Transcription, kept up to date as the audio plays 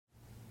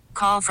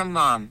Call from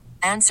mom.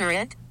 Answer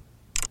it.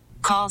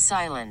 Call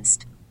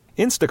silenced.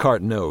 Instacart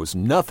knows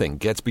nothing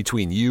gets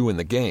between you and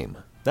the game.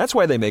 That's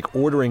why they make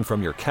ordering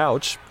from your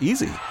couch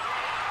easy.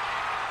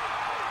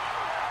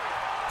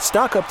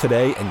 Stock up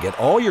today and get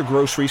all your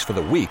groceries for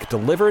the week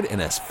delivered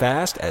in as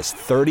fast as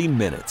 30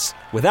 minutes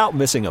without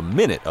missing a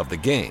minute of the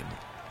game.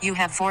 You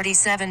have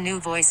 47 new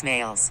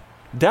voicemails.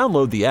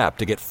 Download the app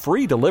to get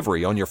free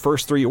delivery on your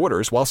first 3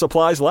 orders while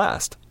supplies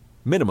last.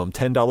 Minimum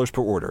 $10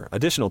 per order.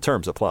 Additional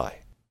terms apply.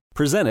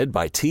 Presented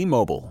by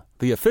T-Mobile,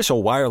 the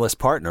official wireless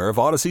partner of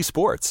Odyssey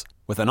Sports.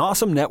 With an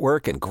awesome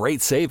network and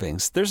great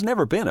savings, there's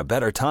never been a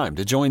better time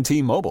to join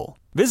T-Mobile.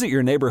 Visit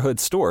your neighborhood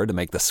store to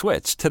make the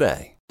switch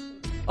today.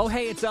 Oh,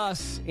 hey, it's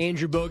us,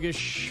 Andrew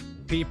Bogish,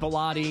 Pete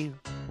Pilati,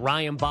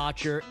 Ryan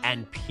Botcher,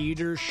 and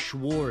Peter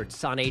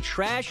Schwartz on a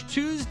Trash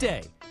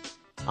Tuesday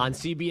on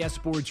CBS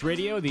Sports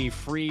Radio, the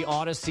free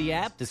Odyssey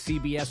app, the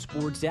CBS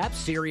Sports app,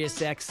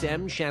 Sirius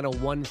XM, channel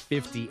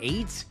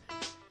 158,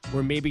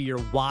 where maybe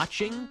you're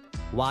watching,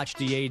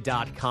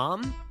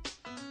 watchda.com,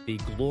 the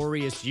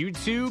glorious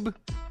YouTube,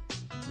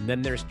 and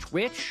then there's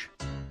Twitch.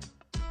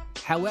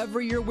 However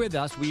you're with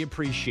us, we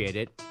appreciate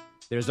it.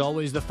 There's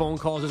always the phone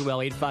calls as well,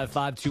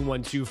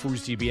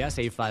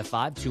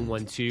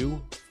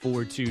 855-212-4CBS,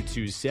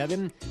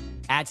 855-212-4227,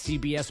 at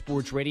CBS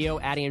Sports Radio,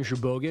 at Andrew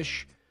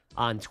Bogish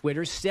on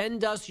Twitter.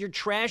 Send us your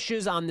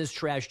trashes on this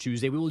Trash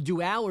Tuesday. We will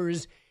do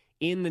ours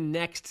in the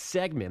next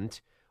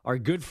segment. Our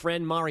good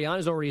friend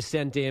Mariana's already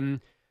sent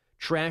in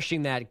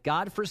trashing that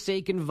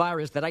godforsaken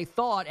virus that I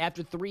thought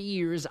after 3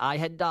 years I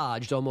had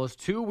dodged. Almost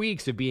 2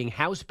 weeks of being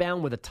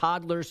housebound with a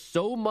toddler,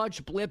 so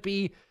much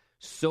Blippi,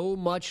 so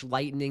much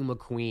Lightning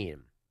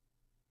McQueen.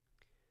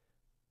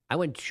 I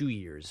went 2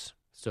 years,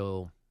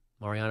 so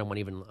Mariana went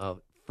even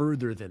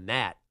further than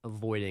that,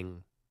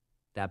 avoiding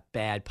that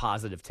bad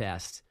positive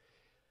test.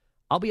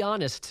 I'll be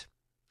honest,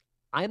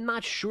 I'm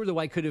not sure, though,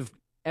 I could have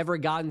ever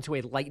gotten to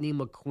a Lightning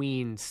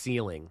McQueen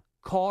ceiling.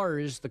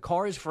 The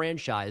Cars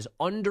franchise,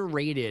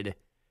 underrated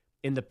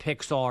in the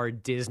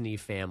Pixar Disney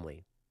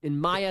family.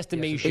 In my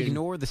estimation.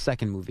 Ignore the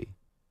second movie.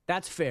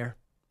 That's fair.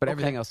 But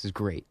everything else is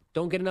great.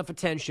 Don't get enough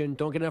attention.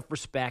 Don't get enough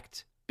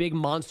respect. Big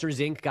Monsters,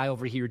 Inc. guy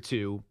over here,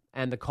 too.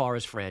 And the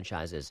Cars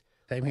franchises.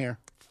 Same here.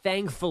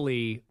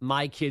 Thankfully,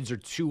 my kids are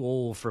too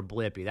old for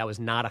Blippi. That was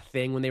not a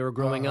thing when they were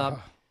growing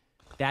up.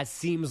 That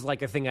seems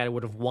like a thing I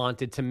would have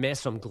wanted to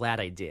miss, so I'm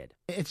glad I did.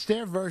 It's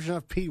their version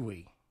of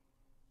Pee-wee.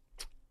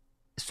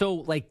 So,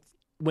 like,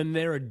 when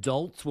they're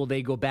adults, will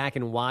they go back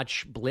and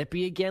watch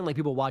Blippi again? Like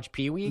people watch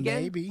Pee-wee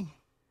again? Maybe.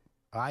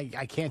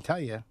 I can't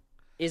tell you.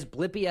 Is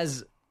Blippi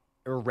as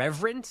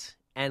irreverent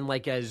and,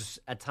 like, as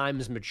at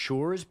times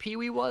mature as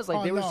Pee-wee was?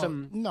 Like, there was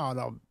some...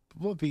 No.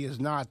 Blippi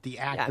is not the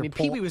actor. Yeah, I mean,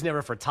 Pee-wee was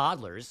never for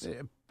toddlers.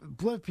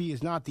 Blippi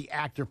is not the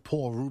actor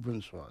Paul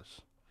Rubens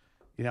was.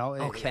 You know,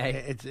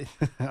 okay. It's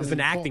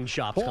an acting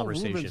chops Paul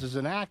conversation. Rubens is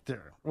an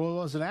actor. Well,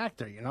 was an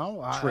actor, you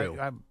know. True.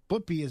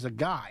 Blippi is a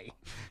guy.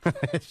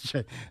 Is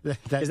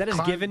that his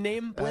given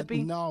name,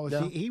 Blippi? No.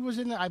 He was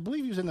in. I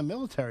believe he was in the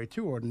military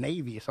too, or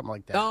Navy, or something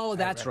like that. Oh,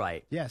 that's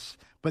right. Yes,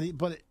 but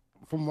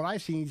from what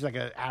I've seen, he's like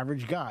an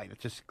average guy that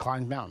just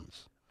climbs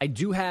mountains. I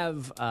do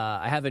have.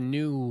 I have a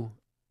new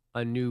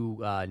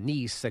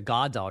niece, a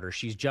goddaughter.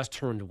 She's just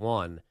turned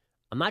 1.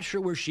 I'm not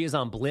sure where she is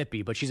on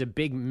Blippi, but she's a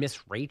big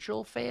Miss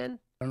Rachel fan.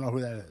 I don't know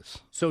who that is.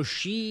 So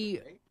she,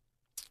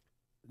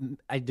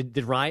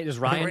 does Ryan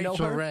know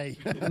her? Rachel Ray.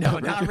 No,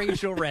 not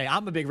Rachel Ray.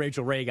 I'm a big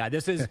Rachel Ray guy.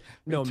 This is,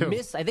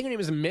 Miss, I think her name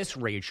is Miss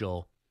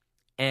Rachel.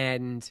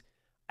 And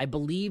I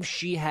believe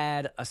she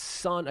had a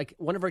son, like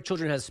one of her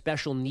children has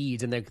special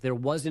needs, and there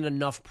wasn't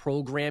enough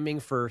programming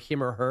for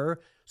him or her.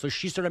 So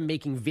she started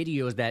making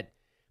videos that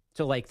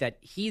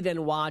he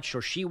then watched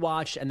or she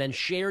watched and then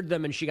shared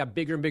them, and she got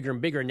bigger and bigger and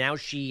bigger. Now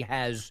she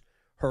has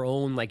her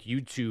own like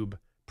YouTube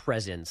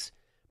presence.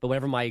 But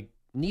whenever my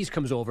niece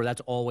comes over, that's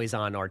always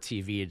on our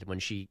TV when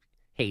she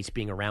hates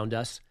being around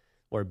us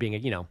or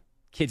being,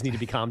 kids need to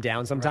be calmed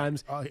down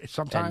sometimes. Right.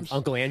 Sometimes. And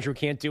Uncle Andrew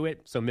can't do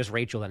it, so Miss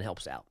Rachel then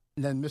helps out.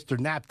 And then Mr.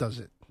 Knapp does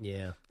it.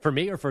 Yeah. For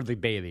me or for the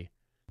baby?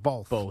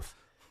 Both.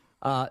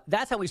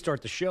 That's how we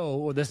start the show,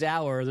 or this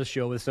hour of the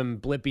show, with some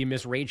Blippi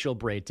Miss Rachel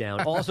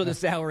breakdown. Also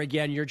this hour,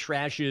 again, your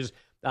trashes,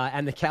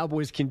 and the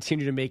Cowboys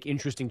continue to make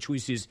interesting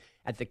choices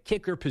at the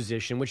kicker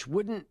position, which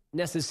wouldn't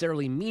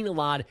necessarily mean a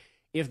lot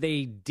if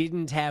they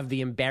didn't have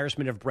the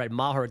embarrassment of Brett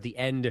Maher at the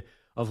end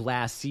of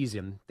last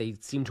season. They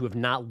seem to have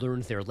not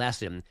learned their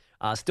lesson.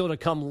 Still to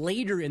come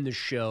later in the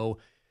show,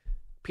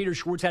 Peter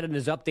Schwartz had in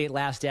his update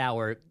last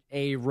hour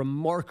a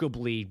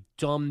remarkably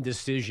dumb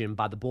decision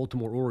by the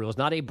Baltimore Orioles.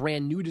 Not a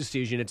brand new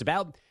decision. It's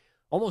about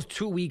almost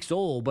 2 weeks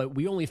old, but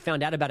we only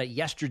found out about it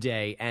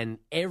yesterday, and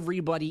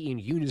everybody in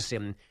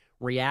unison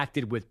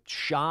reacted with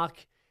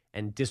shock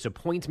and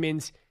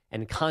disappointment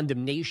and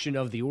condemnation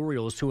of the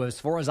Orioles, who, as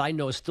far as I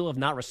know, still have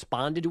not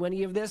responded to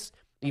any of this,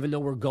 even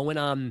though we're going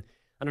on,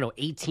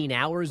 18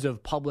 hours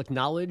of public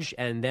knowledge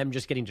and them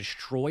just getting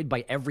destroyed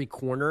by every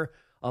corner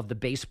of the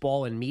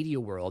baseball and media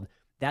world.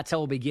 That's how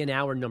we'll begin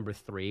hour number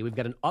 3. We've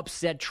got an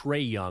upset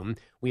Trae Young.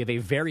 We have a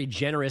very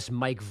generous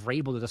Mike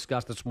Vrabel to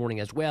discuss this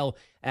morning as well.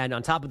 And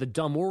on top of the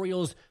dumb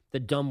Orioles, the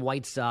dumb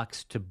White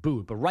Sox to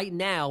boot. But right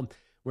now,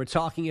 we're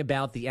talking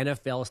about the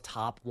NFL's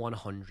top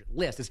 100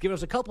 list. It's given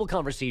us a couple of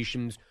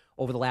conversations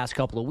over the last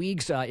couple of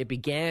weeks. It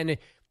began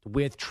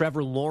with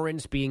Trevor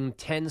Lawrence being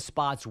 10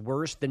 spots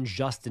worse than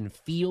Justin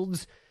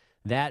Fields.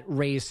 That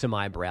raised some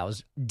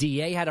eyebrows.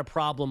 DA had a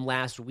problem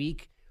last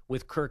week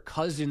with Kirk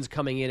Cousins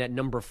coming in at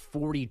number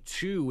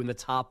 42 in the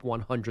top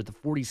 100, the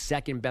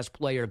 42nd best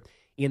player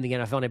in the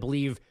NFL, and I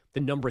believe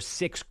the number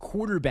 6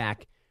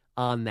 quarterback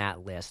on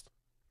that list.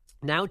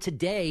 Now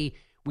today,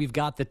 we've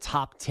got the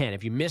top 10.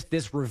 If you missed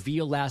this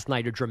reveal last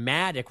night, a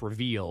dramatic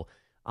reveal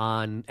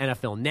on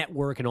NFL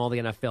Network and all the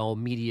NFL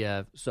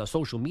media,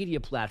 social media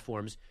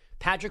platforms,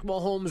 Patrick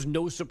Mahomes,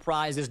 no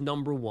surprise, is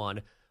number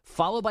 1,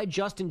 followed by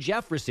Justin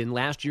Jefferson,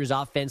 last year's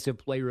Offensive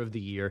Player of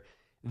the Year,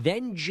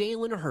 then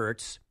Jalen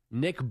Hurts,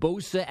 Nick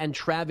Bosa, and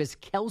Travis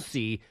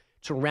Kelce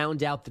to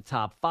round out the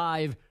top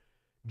 5.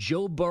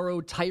 Joe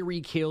Burrow,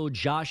 Tyreek Hill,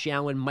 Josh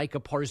Allen, Micah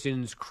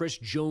Parsons, Chris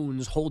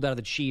Jones, holdout of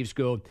the Chiefs,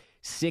 go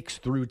 6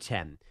 through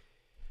 10.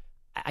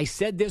 I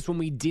said this when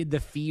we did the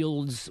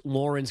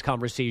Fields-Lawrence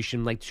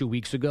conversation like 2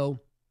 weeks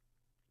ago.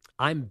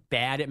 I'm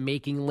bad at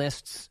making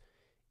lists.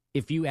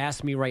 If you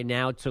ask me right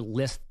now to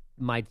list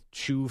my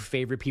 2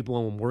 favorite people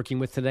I'm working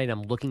with today, and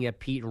I'm looking at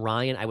Pete and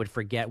Ryan, I would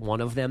forget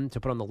one of them to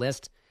put on the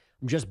list.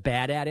 I'm just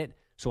bad at it.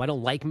 So I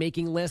don't like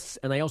making lists,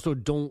 and I also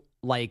don't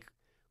like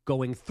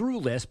going through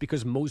lists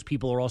because most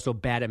people are also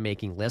bad at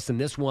making lists. And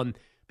this one,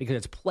 because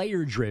it's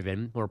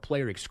player-driven or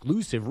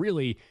player-exclusive,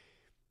 really,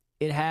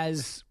 it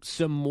has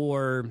some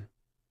more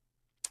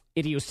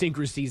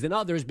idiosyncrasies than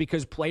others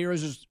because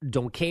players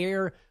don't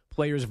care,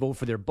 players vote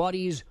for their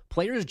buddies,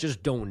 players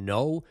just don't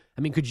know.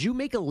 I mean, could you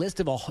make a list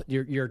of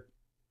your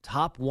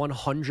top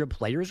 100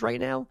 players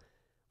right now?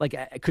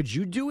 Like, could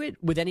you do it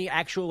with any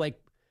actual, like,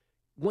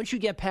 once you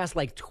get past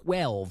like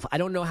 12, I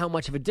don't know how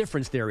much of a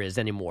difference there is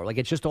anymore. Like,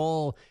 it's just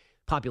all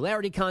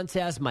popularity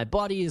contests. My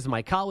buddy is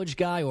my college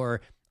guy,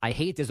 or I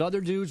hate this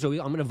other dude, so I'm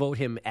going to vote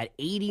him at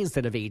 80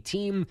 instead of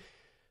 18.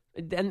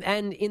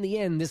 And in the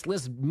end, this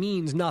list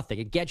means nothing.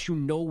 It gets you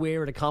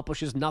nowhere. It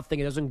accomplishes nothing.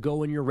 It doesn't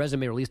go in your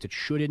resume, or at least it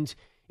shouldn't.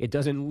 It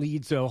doesn't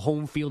lead to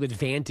home field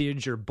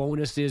advantage or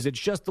bonuses. It's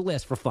just a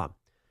list for fun.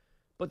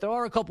 But there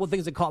are a couple of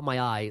things that caught my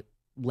eye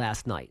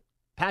last night.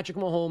 Patrick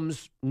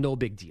Mahomes, no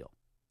big deal.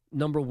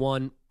 Number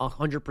 1,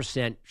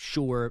 100%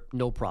 sure,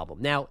 no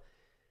problem. Now,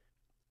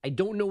 I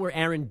don't know where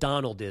Aaron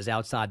Donald is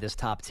outside this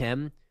top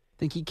 10. I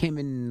think he came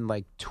in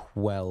like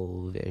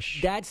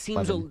 12-ish. That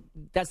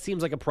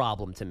seems like a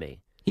problem to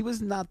me. He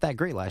was not that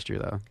great last year,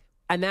 though.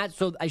 And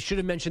so I should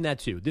have mentioned that,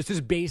 too. This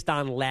is based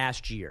on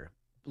last year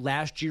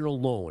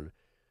alone.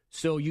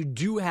 So you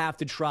do have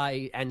to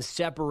try and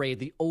separate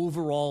the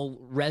overall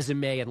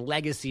resume and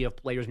legacy of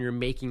players when you're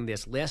making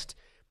this list,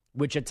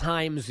 which at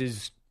times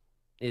is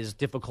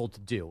difficult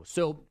to do.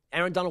 So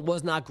Aaron Donald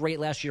was not great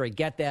last year. I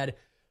get that.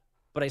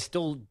 But I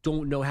still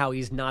don't know how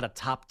he's not a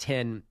top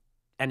 10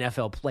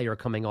 NFL player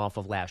coming off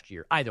of last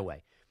year. Either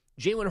way,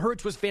 Jalen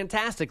Hurts was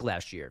fantastic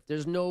last year.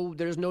 There's no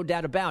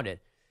doubt about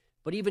it.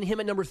 But even him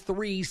at number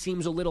 3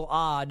 seems a little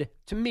odd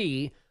to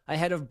me,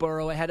 ahead of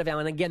Burrow, ahead of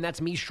Allen. Again, that's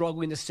me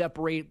struggling to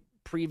separate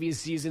previous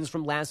seasons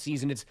from last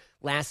season. It's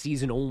last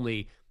season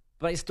only.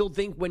 But I still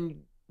think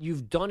when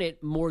you've done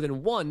it more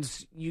than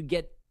once, you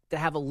get to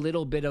have a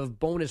little bit of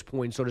bonus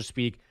points, so to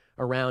speak,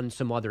 around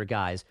some other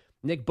guys.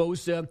 Nick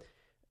Bosa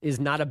is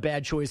not a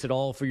bad choice at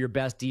all for your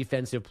best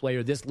defensive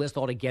player. This list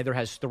altogether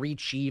has 3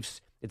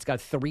 Chiefs. It's got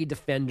 3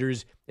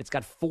 defenders. It's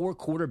got 4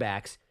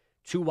 quarterbacks,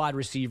 2 wide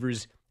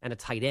receivers, and a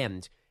tight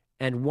end.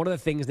 And one of the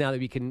things now that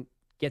we can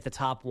get the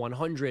top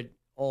 100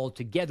 all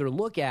together and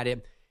look at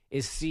it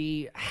is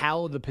see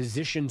how the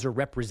positions are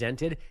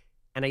represented.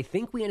 And I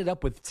think we ended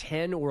up with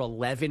 10 or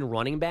 11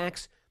 running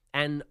backs,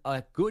 and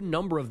a good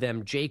number of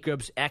them,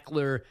 Jacobs,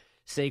 Eckler,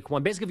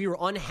 Saquon. Basically, if you were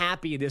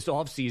unhappy this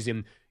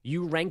offseason,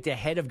 you ranked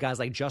ahead of guys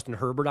like Justin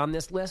Herbert on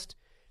this list.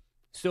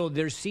 So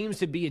there seems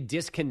to be a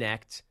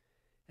disconnect.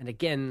 And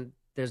again,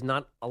 there's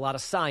not a lot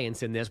of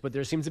science in this, but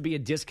there seems to be a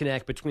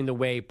disconnect between the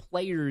way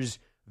players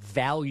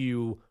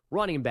value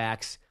running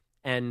backs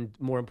and,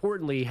 more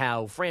importantly,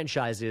 how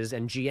franchises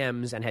and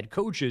GMs and head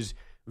coaches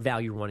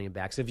value running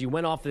backs. If you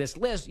went off this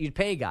list, you'd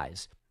pay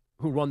guys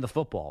who run the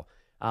football.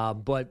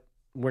 But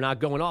we're not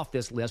going off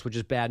this list, which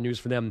is bad news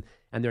for them,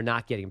 and they're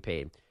not getting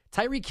paid.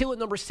 Tyreek Hill at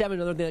number 7,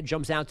 another thing that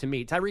jumps out to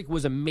me. Tyreek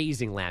was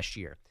amazing last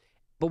year.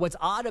 But what's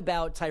odd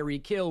about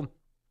Tyreek Hill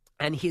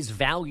and his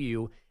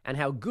value and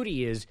how good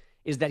he is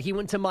that he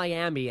went to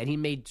Miami and he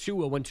made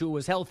Tua when Tua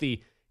was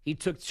healthy. He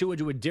took Tua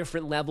to a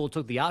different level,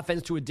 took the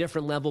offense to a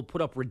different level,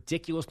 put up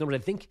ridiculous numbers.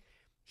 I think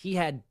he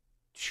had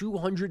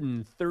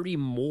 230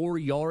 more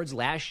yards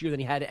last year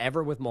than he had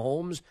ever with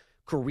Mahomes,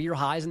 career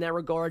highs in that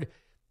regard,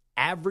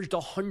 averaged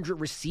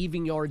 100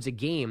 receiving yards a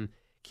game.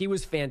 He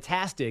was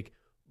fantastic,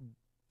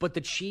 but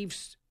the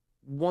Chiefs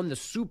won the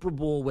Super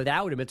Bowl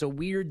without him. It's a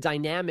weird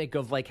dynamic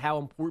of like how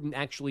important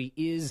actually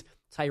is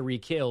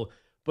Tyreek Hill.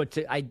 But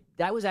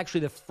that was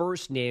actually the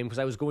first name because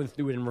I was going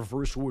through it in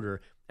reverse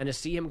order. And to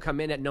see him come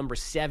in at number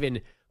 7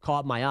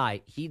 caught my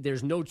eye.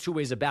 There's no two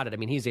ways about it. I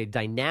mean, he's a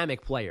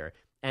dynamic player,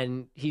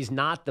 and he's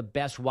not the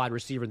best wide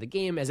receiver in the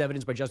game, as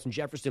evidenced by Justin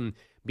Jefferson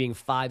being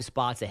 5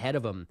 spots ahead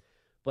of him.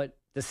 But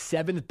the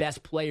 7th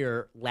best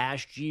player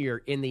last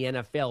year in the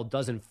NFL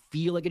doesn't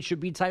feel like it should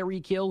be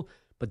Tyreek Hill,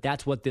 but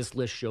that's what this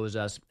list shows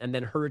us. And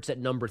then Hurts at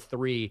number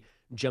 3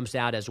 jumps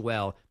out as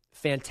well.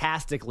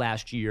 Fantastic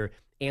last year.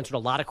 Answered a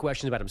lot of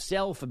questions about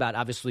himself, about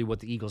obviously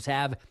what the Eagles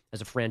have as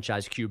a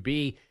franchise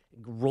QB.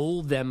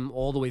 Rolled them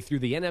all the way through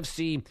the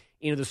NFC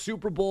into the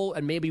Super Bowl,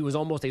 and maybe was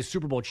almost a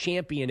Super Bowl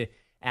champion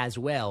as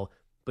well.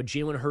 But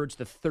Jalen Hurts,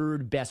 the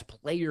 3rd best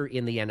player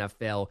in the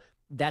NFL,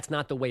 that's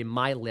not the way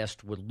my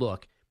list would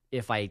look.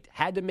 If I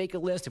had to make a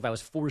list, if I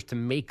was forced to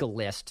make a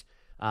list,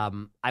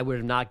 I would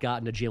have not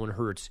gotten to Jalen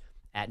Hurts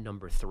at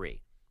number 3.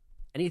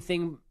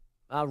 Anything,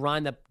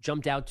 Ryan, that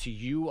jumped out to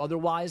you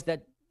otherwise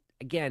that,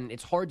 again,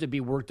 it's hard to be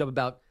worked up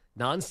about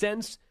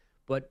nonsense,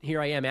 but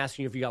here I am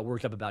asking you if you got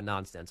worked up about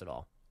nonsense at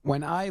all.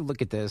 When I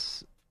look at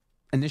this,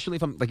 initially,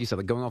 if I'm, like you said,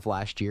 like going off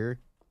last year,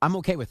 I'm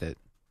okay with it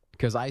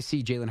because I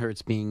see Jalen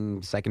Hurts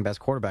being 2nd best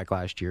quarterback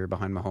last year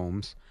behind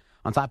Mahomes.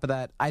 On top of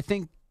that, I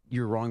think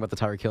you're wrong about the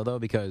Tyreek Hill, though,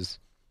 because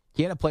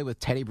he had to play with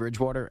Teddy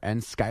Bridgewater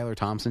and Skylar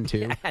Thompson,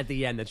 too. At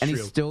the end, that's and true.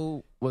 And he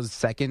still was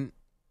 2nd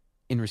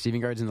in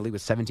receiving yards in the league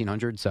with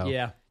 1,700,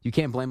 so you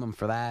can't blame him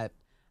for that.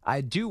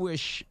 I do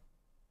wish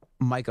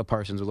Micah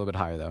Parsons was a little bit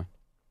higher, though.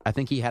 I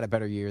think he had a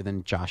better year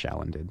than Josh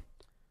Allen did.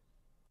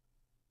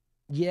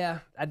 Yeah,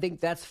 I think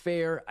that's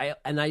fair.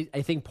 I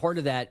think part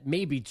of that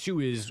maybe,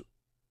 too, is,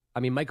 I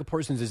mean, Micah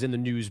Parsons is in the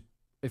news,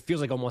 it feels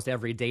like almost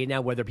every day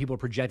now, whether people are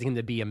projecting him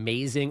to be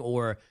amazing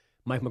or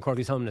Mike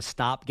McCarthy's telling him to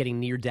stop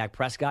getting near Dak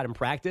Prescott in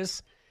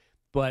practice.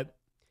 But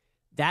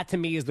that, to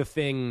me, is the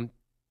thing.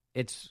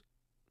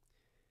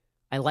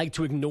 I like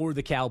to ignore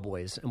the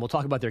Cowboys, and we'll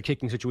talk about their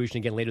kicking situation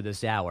again later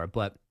this hour,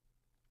 but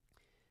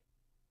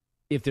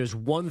if there's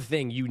one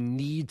thing you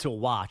need to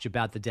watch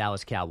about the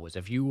Dallas Cowboys,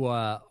 if you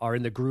are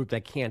in the group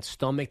that can't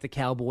stomach the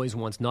Cowboys,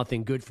 wants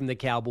nothing good from the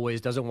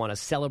Cowboys, doesn't want to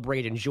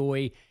celebrate,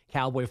 enjoy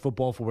Cowboy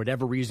football for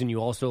whatever reason,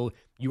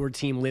 your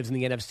team lives in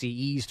the NFC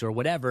East or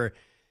whatever,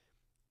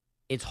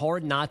 it's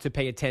hard not to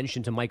pay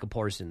attention to Micah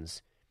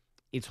Parsons.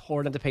 It's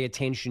hard not to pay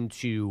attention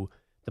to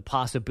the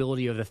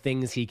possibility of the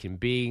things he can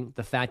be,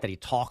 the fact that he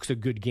talks a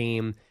good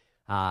game.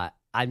 I'm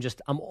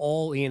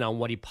all in on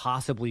what he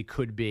possibly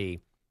could be.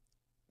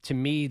 To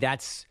me,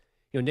 that's,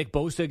 Nick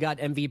Bosa got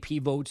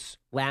MVP votes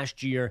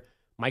last year.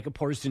 Micah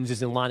Parsons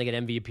is in line to get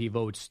MVP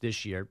votes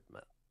this year.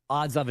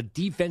 Odds of a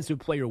defensive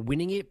player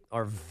winning it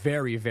are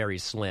very, very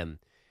slim.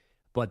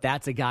 But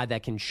that's a guy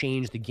that can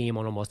change the game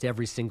on almost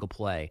every single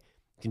play.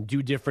 Can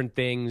do different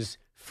things,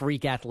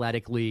 freak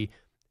athletically.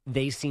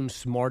 They seem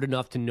smart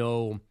enough to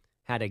know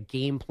how to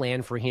game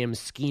plan for him,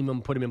 scheme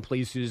him, put him in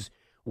places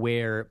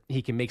where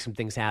he can make some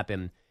things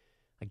happen.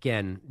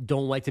 Again,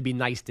 don't like to be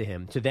nice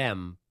to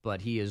them,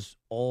 but he is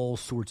all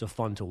sorts of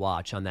fun to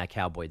watch on that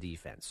Cowboy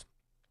defense.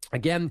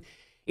 Again,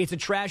 it's a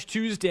Trash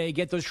Tuesday.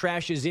 Get those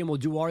trashes in. We'll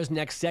do ours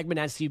next segment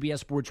at CBS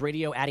Sports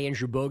Radio, at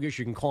Andrew Bogus.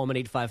 You can call him at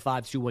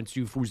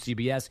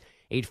 855-212-4CBS,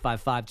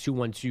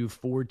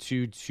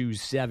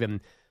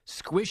 855-212-4227.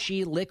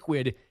 Squishy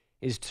Liquid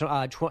is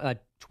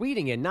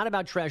tweeting in, not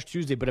about Trash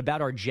Tuesday, but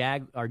about our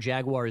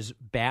Jaguars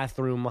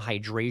bathroom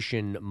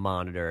hydration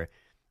monitor.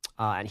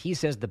 And he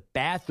says the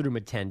bathroom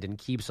attendant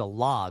keeps a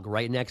log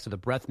right next to the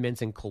breath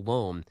mints and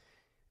cologne.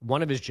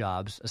 One of his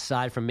jobs,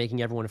 aside from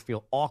making everyone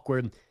feel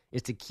awkward,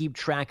 is to keep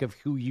track of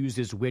who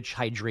uses which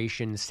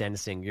hydration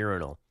sensing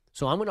urinal.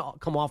 So I'm going to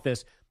come off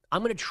this.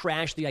 I'm going to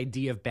trash the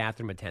idea of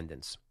bathroom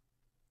attendants.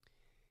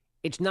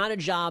 It's not a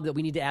job that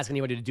we need to ask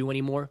anybody to do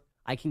anymore.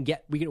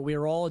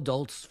 We're all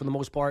adults for the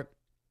most part.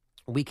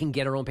 We can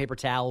get our own paper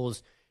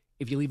towels.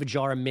 If you leave a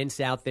jar of mints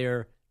out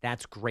there,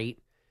 that's great.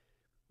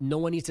 No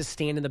one needs to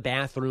stand in the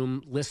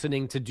bathroom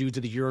listening to dudes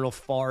at the urinal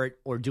fart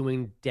or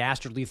doing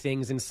dastardly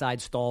things inside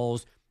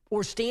stalls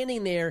or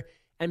standing there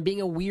and being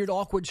a weird,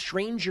 awkward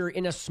stranger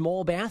in a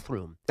small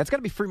bathroom. That's got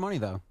to be free money,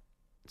 though.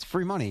 It's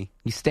free money.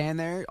 You stand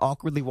there,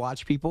 awkwardly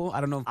watch people.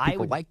 I don't know if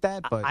people like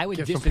that, but I would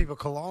give some people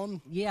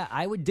cologne. Yeah,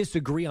 I would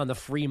disagree on the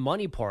free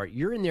money part.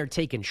 You're in there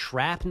taking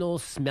shrapnel,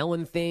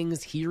 smelling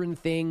things, hearing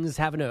things,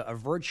 having to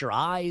avert your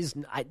eyes.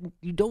 I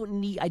don't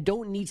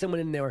need someone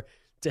in there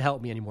to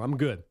help me anymore. I'm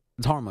good.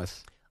 It's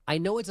harmless. I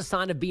know it's a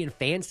sign of being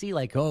fancy,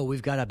 like, oh,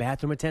 we've got a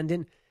bathroom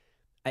attendant.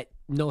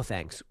 No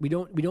thanks. We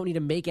don't need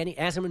to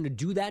ask someone to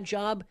do that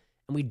job,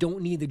 and we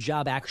don't need the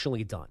job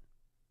actually done.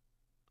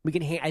 We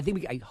can.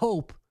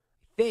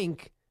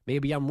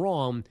 Maybe I'm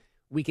wrong.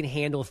 We can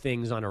handle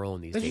things on our own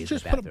these days. You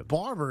just put a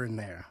barber in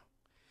there.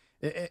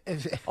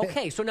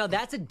 Okay, so now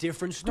that's a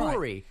different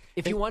story. Right.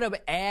 If you want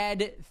to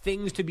add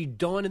things to be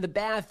done in the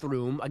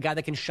bathroom, a guy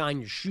that can shine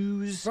your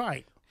shoes,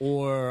 right,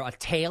 or a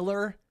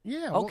tailor.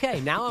 Yeah.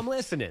 Okay, now I'm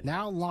listening.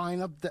 Now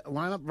line up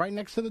right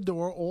next to the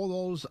door. All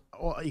those.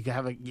 You can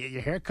have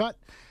your hair cut.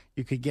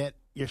 You could get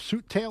your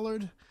suit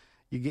tailored.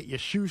 You get your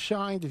shoes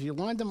shined. If you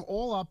line them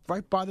all up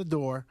right by the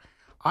door,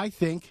 I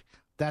think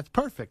that's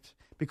perfect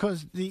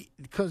because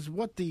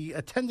what the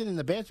attendant in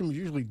the bathroom is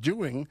usually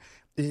doing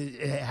is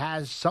it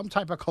has some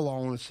type of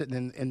cologne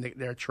sitting in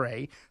their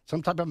tray,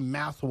 some type of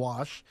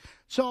mouthwash.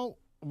 So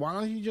why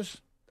don't you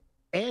just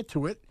add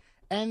to it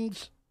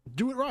and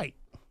do it right?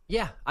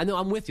 Yeah, I know.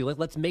 I'm with you.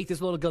 Let's make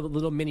this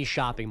little mini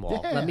shopping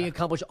mall. Yeah. Let me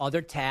accomplish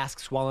other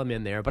tasks while I'm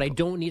in there, but I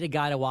don't need a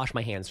guy to wash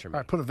my hands for me.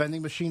 All right, put a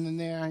vending machine in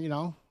there,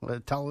 a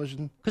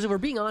television. Because if we're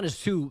being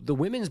honest, too, the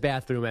women's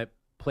bathroom at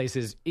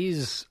places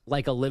is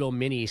like a little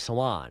mini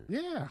salon.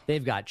 Yeah.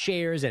 They've got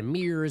chairs and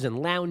mirrors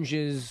and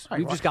lounges. Right,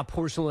 We've just got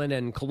porcelain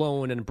and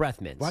cologne and breath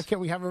mints. Why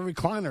can't we have a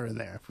recliner in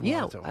there? If we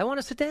Yeah, wanted to? I want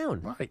to sit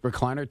down. Right.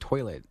 Recliner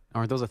toilet.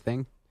 Aren't those a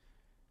thing?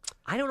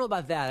 I don't know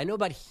about that. I know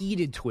about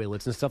heated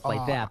toilets and stuff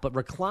like that, but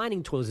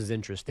reclining toilets is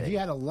interesting. If you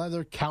had a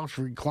leather couch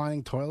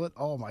reclining toilet,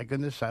 oh my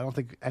goodness, I don't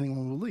think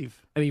anyone would leave.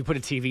 I mean, you put a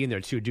TV in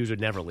there, too. Dudes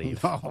would never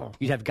leave. No.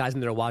 You'd have guys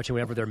in there watching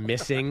whatever they're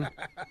missing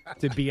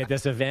to be at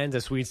this event,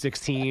 a Sweet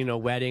 16, a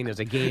wedding. There's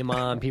a game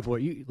on. People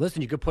are,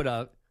 listen, you could put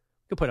a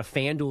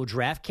FanDuel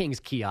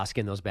DraftKings kiosk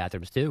in those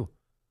bathrooms, too.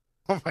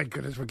 Oh my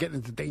goodness, we're getting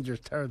into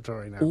dangerous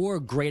territory now. Or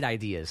great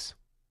ideas.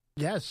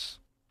 Yes.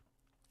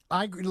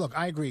 I agree. Look,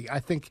 I agree. I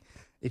think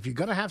if you're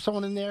going to have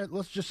someone in there,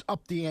 let's just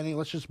up the ante.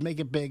 Let's just make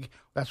it big.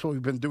 That's what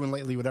we've been doing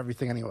lately with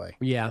everything anyway.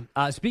 Yeah.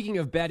 Speaking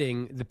of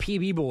betting, the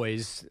PB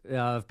boys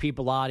of Pete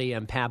Bellotti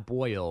and Pat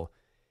Boyle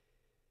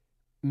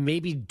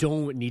maybe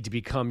don't need to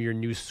become your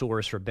new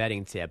source for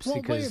betting tips.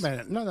 Well, because... wait a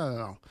minute.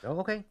 No. Oh,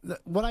 okay.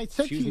 What I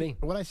said Excuse to you, me.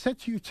 what I said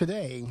to you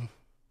today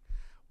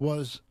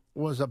was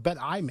a bet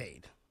I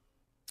made.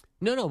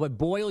 No, but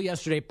Boyle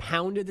yesterday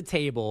pounded the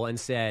table and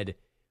said,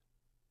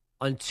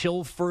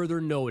 until further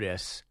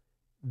notice,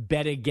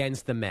 bet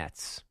against the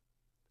Mets.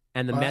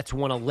 And the Mets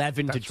won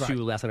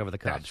 11-2 last night over the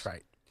Cubs.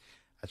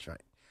 That's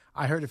right.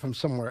 I heard it from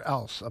somewhere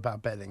else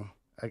about betting,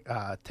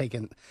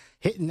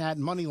 hitting that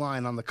money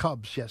line on the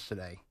Cubs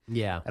yesterday.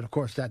 Yeah. And, of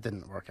course, that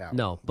didn't work out.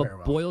 No, but very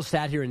well. Boyle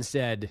sat here and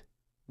said,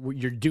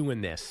 you're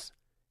doing this.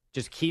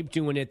 Just keep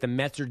doing it. The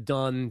Mets are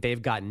done.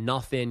 They've got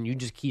nothing. You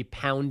just keep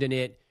pounding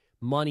it.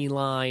 Money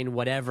line,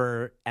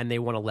 whatever, and they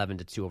won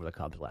 11-2 over the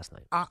Cubs last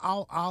night.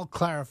 I'll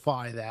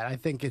clarify that. I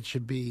think it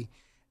should be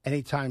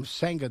anytime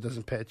Senga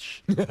doesn't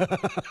pitch,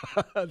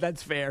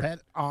 That's fair.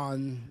 bet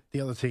on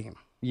the other team.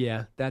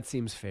 Yeah, that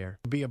seems fair.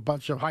 Be a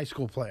bunch of high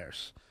school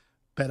players,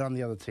 bet on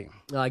the other team.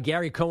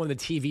 Gary Cohen, the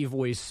TV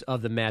voice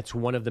of the Mets,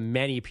 one of the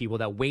many people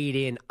that weighed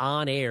in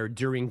on air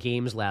during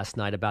games last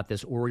night about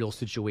this Orioles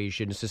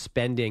situation,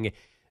 suspending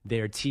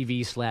their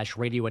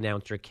TV/radio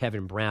announcer,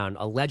 Kevin Brown,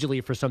 allegedly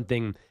for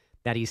something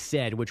that he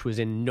said, which was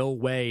in no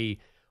way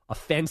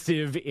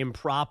offensive,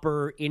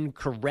 improper,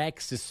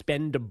 incorrect,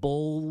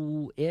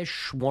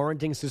 suspendable-ish,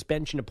 warranting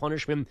suspension of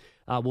punishment.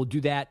 We'll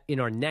do that in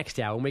our next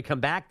hour. When we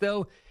come back,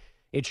 though,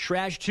 it's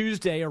Trash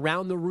Tuesday.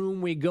 Around the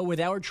room we go with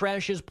our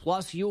trashes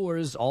plus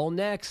yours, all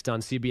next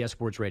on CBS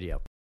Sports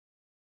Radio.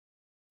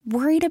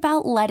 Worried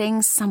about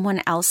letting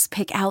someone else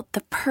pick out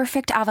the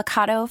perfect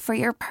avocado for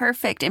your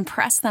perfect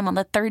impress them on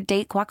the third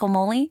date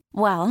guacamole?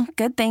 Well,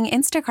 good thing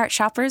Instacart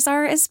shoppers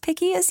are as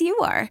picky as you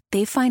are.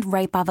 They find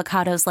ripe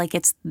avocados like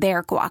it's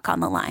their guac on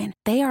the line.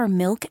 They are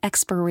milk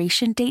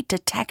expiration date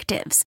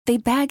detectives. They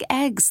bag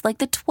eggs like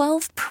the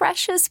 12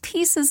 precious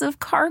pieces of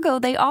cargo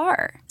they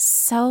are.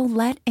 So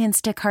let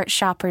Instacart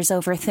shoppers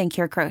overthink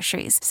your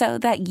groceries so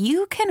that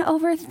you can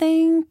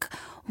overthink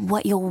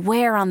what you'll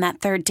wear on that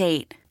third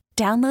date.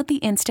 Download the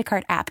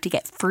Instacart app to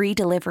get free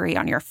delivery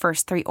on your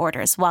first 3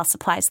 orders while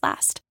supplies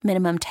last.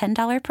 Minimum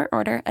 $10 per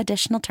order.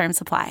 Additional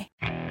terms apply.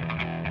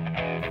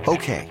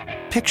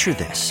 Okay, picture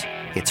this.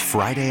 It's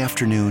Friday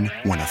afternoon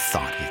when a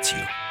thought hits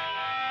you.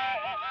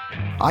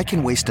 I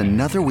can waste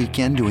another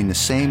weekend doing the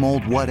same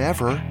old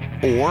whatever,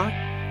 or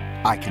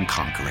I can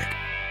conquer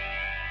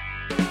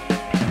it.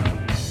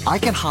 I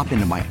can hop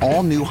into my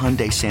all-new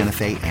Hyundai Santa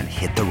Fe and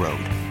hit the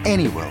road.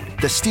 Any road.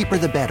 The steeper,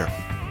 the better.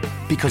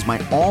 Because my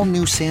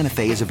all-new Santa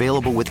Fe is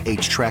available with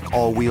H-Track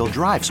all-wheel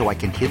drive, so I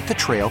can hit the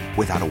trail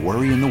without a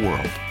worry in the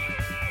world.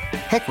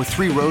 Heck, with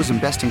 3 rows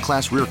and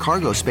best-in-class rear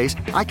cargo space,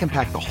 I can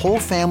pack the whole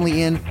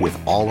family in with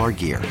all our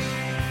gear.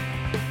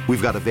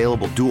 We've got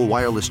available dual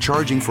wireless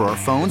charging for our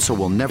phones, so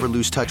we'll never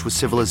lose touch with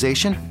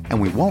civilization, and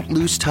we won't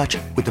lose touch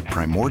with the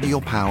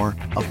primordial power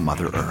of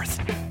Mother Earth.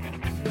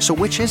 So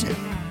which is it?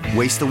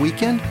 Waste the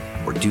weekend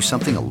or do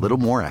something a little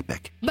more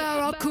epic?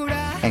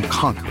 And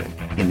conquer it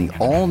in the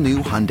all-new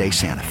Hyundai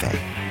Santa Fe.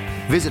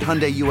 Visit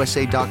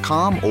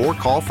HyundaiUSA.com or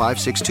call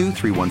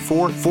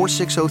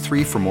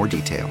 562-314-4603 for more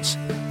details.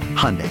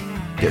 Hyundai,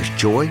 there's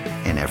joy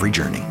in every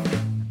journey.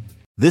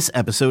 This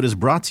episode is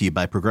brought to you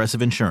by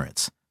Progressive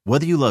Insurance.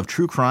 Whether you love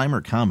true crime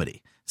or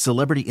comedy,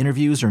 celebrity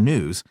interviews or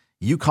news,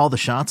 you call the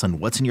shots on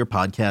what's in your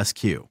podcast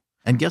queue.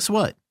 And guess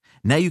what?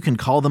 Now you can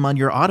call them on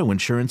your auto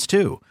insurance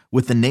too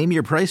with the Name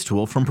Your Price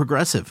tool from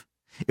Progressive.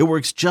 It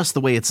works just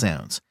the way it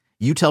sounds.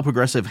 You tell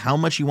Progressive how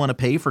much you want to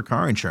pay for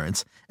car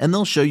insurance, and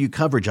they'll show you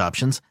coverage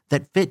options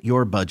that fit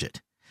your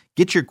budget.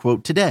 Get your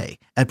quote today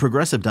at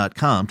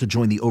Progressive.com to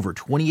join the over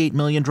 28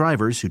 million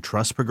drivers who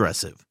trust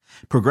Progressive.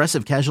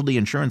 Progressive Casualty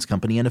Insurance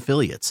Company and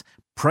Affiliates.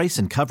 Price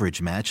and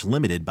coverage match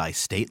limited by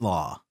state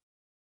law.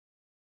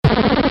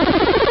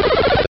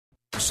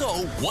 So,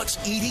 what's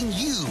eating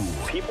you?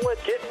 People that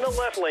get in the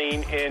left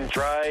lane and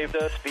drive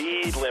the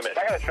speed limit.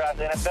 I gotta trash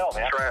the NFL,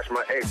 man. Trash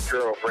my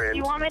ex-girlfriend.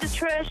 You want me to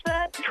trash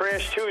that?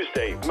 Trash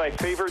Tuesday, my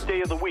favorite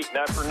day of the week,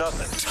 not for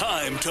nothing.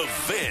 Time to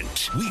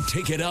vent. We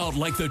take it out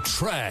like the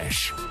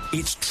trash.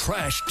 It's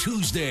Trash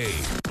Tuesday.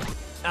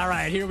 All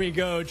right, here we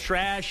go.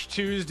 Trash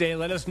Tuesday.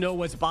 Let us know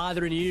what's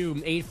bothering you.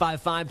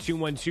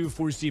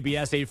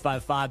 855-212-4CBS,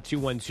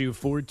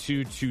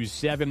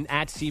 855-212-4227,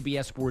 at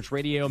CBS Sports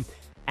Radio,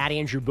 at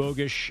Andrew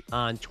Bogusch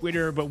on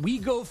Twitter. But we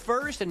go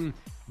first, and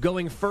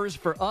going first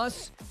for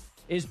us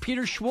is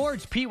Peter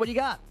Schwartz. Pete, what do you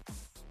got?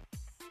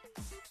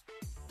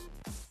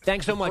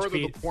 Thanks so much,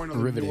 Pete. The point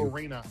of the new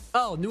arena.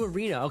 Oh, new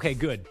arena. Okay,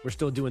 good. We're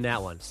still doing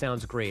that one.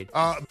 Sounds great.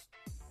 How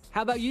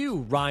about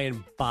you,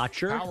 Ryan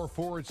Botcher? Power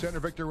forward center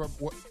Victor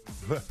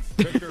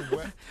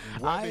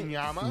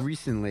I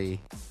recently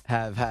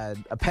have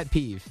had a pet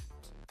peeve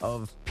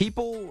of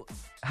people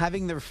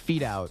having their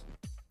feet out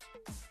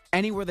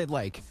anywhere they'd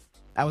like.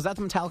 I was at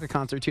the Metallica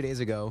concert 2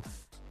 days ago,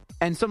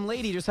 and some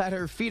lady just had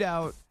her feet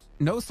out,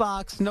 no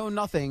socks, no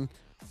nothing,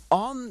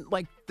 on,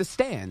 like, the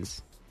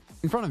stands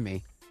in front of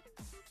me.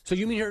 So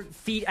you mean her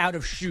feet out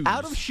of shoes?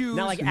 Out of shoes.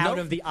 Not like out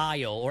of the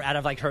aisle or out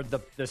of like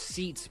the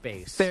seat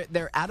space.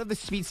 They're out of the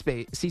seat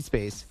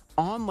space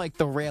on like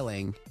the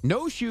railing.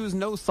 No shoes,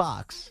 no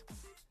socks.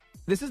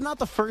 This is not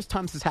the first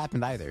time this has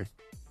happened either.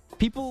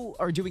 People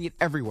are doing it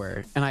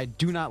everywhere, and I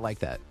do not like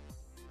that.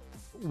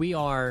 We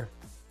are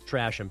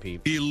trashing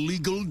people.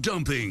 Illegal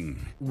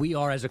dumping. We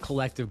are, as a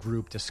collective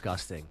group,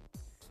 disgusting.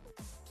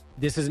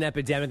 This is an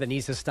epidemic that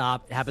needs to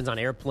stop. It happens on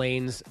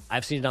airplanes.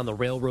 I've seen it on the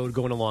railroad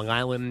going to Long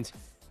Island.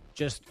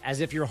 Just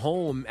as if you're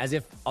home, as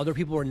if other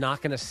people are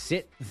not going to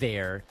sit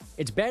there.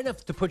 It's bad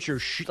enough to put your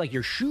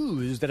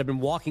shoes that have been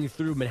walking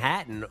through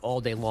Manhattan all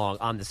day long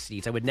on the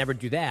seats. I would never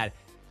do that.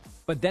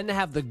 But then to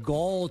have the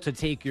gall to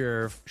take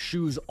your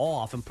shoes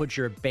off and put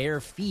your bare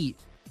feet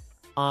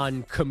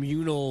on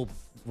communal,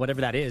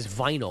 whatever that is,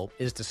 vinyl,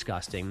 is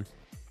disgusting.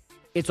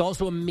 It's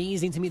also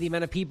amazing to me the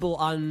amount of people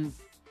on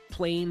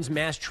planes,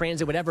 mass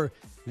transit, whatever,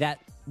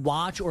 that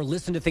watch or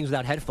listen to things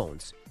without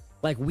headphones.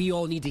 Like, we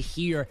all need to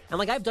hear, and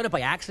like I've done it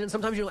by accident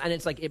sometimes, and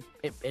it's like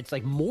it's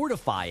like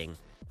mortifying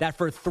that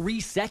for 3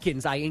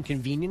 seconds I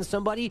inconvenience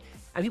somebody,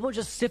 and people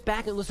just sit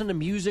back and listen to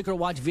music or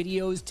watch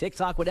videos,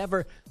 TikTok,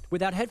 whatever,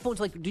 without headphones.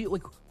 Like,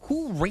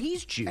 who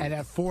raised you? And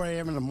at 4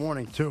 a.m. in the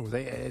morning too.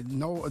 They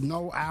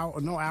no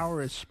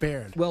hour is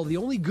spared. Well, the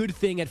only good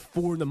thing at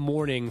 4 in the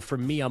morning for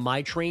me on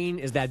my train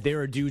is that there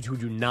are dudes who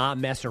do not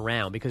mess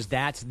around, because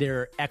that's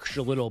their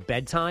extra little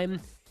bedtime.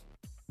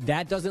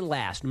 That doesn't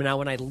last. Now,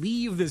 when I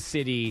leave the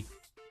city,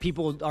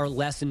 people are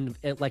less in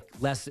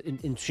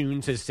tune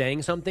to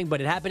saying something.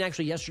 But it happened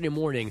actually yesterday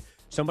morning.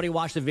 Somebody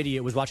watched the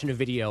video, was watching a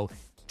video.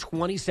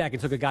 20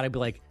 seconds took a guy to be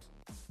like,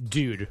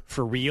 dude,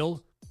 for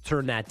real?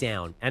 Turn that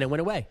down. And it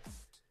went away.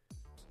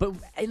 But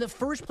in the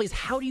first place,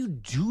 how do you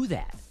do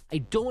that? I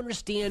don't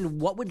understand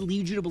what would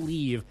lead you to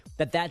believe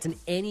that that's in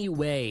any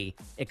way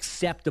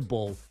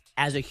acceptable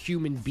as a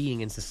human being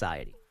in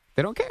society.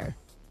 They don't care.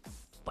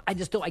 But I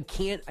just don't. I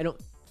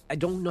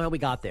don't know how we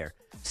got there.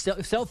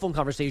 Cell phone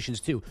conversations,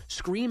 too.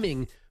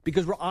 Screaming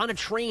because we're on a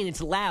train.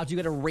 It's loud. So you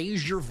got to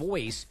raise your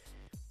voice.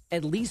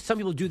 At least some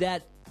people do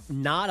that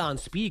not on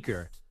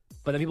speaker.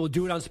 But then people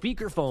do it on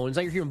speaker phones.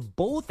 Now you're hearing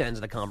both ends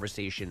of the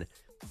conversation.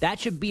 That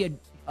should be a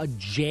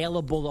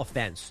jailable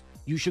offense.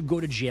 You should go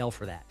to jail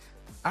for that.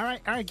 All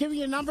right. Give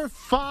me a number.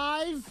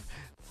 5.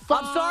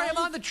 I'm sorry, I'm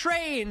on the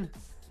train.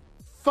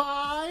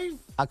 5.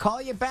 I'll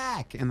call you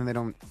back, and then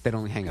they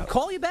don't hang up.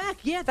 Call you back?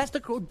 Yeah, that's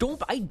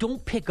the I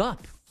don't pick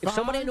up. If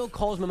somebody I know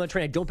calls me on the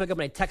train, I don't pick up,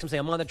 and I text them and say,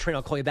 I'm on the train,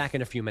 I'll call you back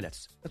in a few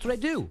minutes. That's what I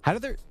do.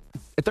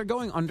 If they're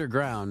going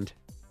underground,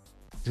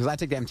 because I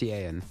take the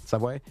MTA in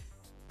subway,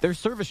 their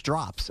service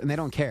drops, and they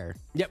don't care.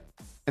 Yep.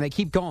 And they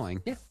keep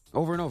going. Yeah.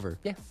 Over and over.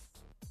 Yeah.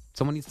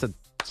 Someone needs to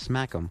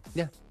smack them.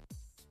 Yeah.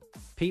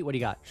 Pete, what do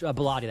you got?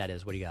 Bilotti, that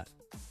is. What do you got?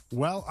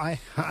 Well, I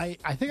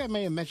think I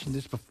may have mentioned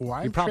this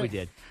before. You probably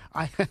did.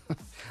 I'm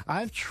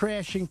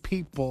trashing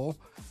people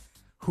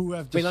who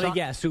have Wait, let me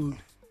guess.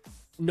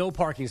 No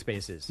parking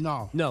spaces.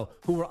 No.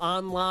 Who are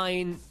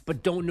online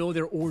but don't know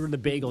they're ordering the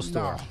bagel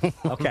store. No.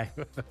 Okay.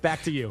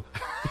 Back to you.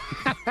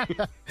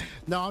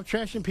 No, I'm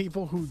trashing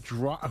people who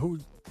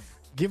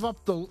give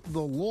up the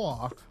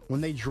law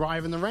when they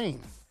drive in the rain.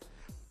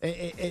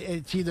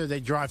 It's either they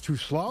drive too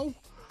slow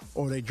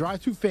or they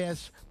drive too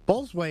fast.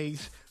 Both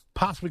ways,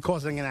 possibly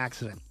causing an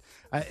accident.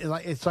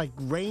 It's like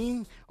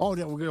rain. Oh, we're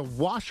going to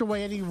wash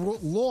away any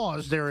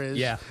laws there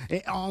is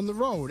on the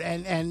road.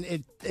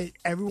 And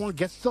everyone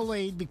gets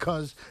delayed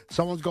because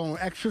someone's going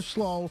extra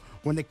slow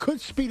when they could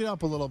speed it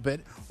up a little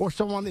bit, or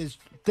someone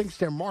thinks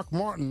they're Mark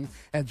Martin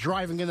and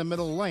driving in the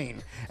middle of the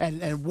lane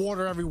and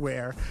water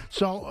everywhere.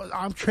 So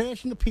I'm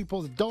trashing the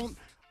people that don't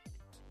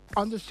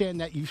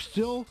understand that you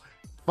still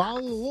follow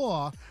the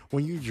law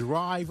when you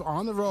drive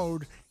on the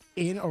road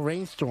in a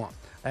rainstorm.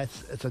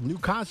 It's a new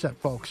concept,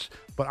 folks,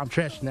 but I'm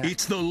trashing that.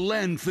 It's the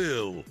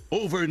landfill.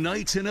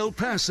 Overnights in El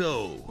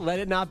Paso. Let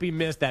it not be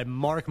missed that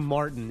Mark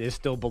Martin is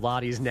still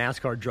Bilatti's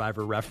NASCAR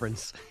driver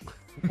reference.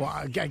 Well,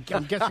 I'm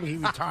guessing he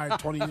retired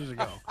 20 years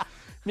ago.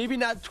 Maybe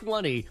not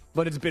 20,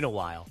 but it's been a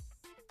while.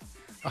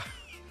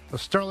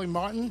 Sterling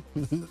Martin,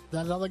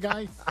 that other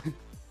guy?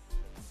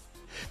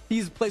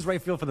 He plays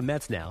right field for the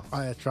Mets now.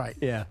 Oh, that's right.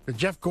 Yeah.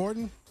 Jeff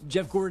Gordon?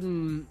 Jeff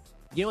Gordon,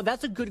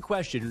 that's a good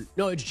question.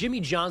 No, it's Jimmy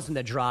Johnson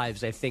that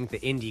drives, I think,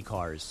 the Indy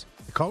cars.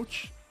 The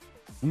coach?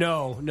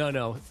 No.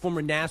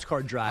 Former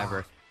NASCAR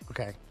driver.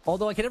 Okay.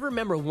 Although I can never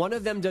remember, one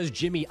of them does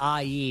Jimmy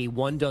IE,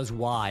 one does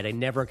wide. I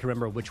never can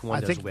remember which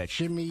one does which.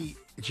 Jimmy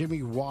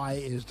Y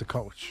is the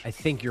coach. I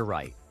think you're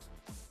right.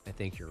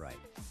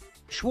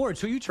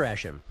 Schwartz, who you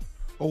trashing?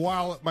 Well,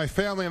 while my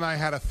family and I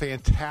had a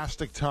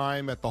fantastic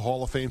time at the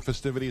Hall of Fame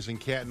festivities in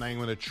Canton, I'm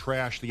going to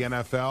trash the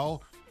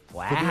NFL.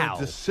 Wow. For their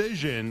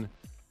decision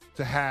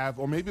to have,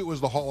 or maybe it was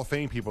the Hall of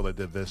Fame people that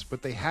did this,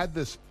 but they had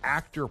this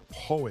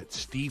actor-poet,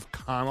 Steve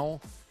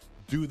Connell,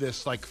 do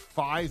this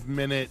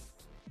 5-minute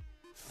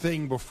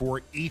thing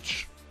before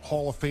each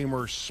Hall of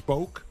Famer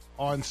spoke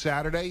on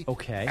Saturday.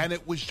 Okay. And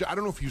it was, I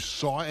don't know if you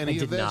saw any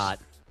of this. I did not.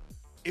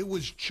 It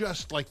was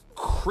just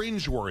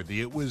cringeworthy.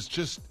 It was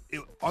just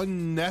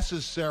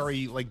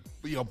unnecessary,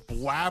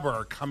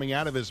 blabber coming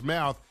out of his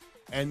mouth.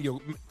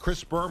 And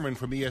Chris Berman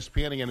from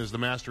ESPN again is the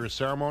master of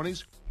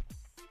ceremonies.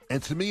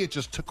 And to me, it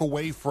just took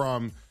away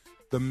from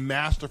the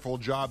masterful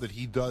job that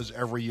he does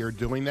every year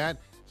doing that.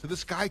 So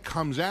this guy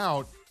comes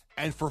out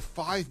and for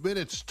 5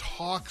 minutes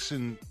talks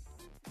and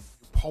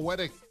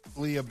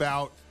poetically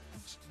about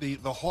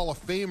the Hall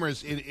of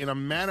Famers in a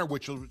manner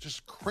which was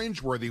just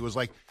cringeworthy. He was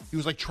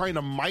like trying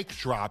to mic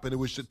drop, and it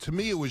was, to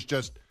me,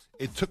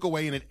 it took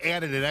away and it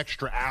added an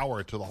extra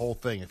hour to the whole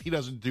thing. If he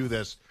doesn't do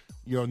this,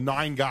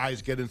 9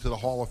 guys get into the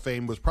Hall of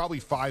Fame. It was probably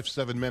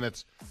 5-7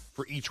 minutes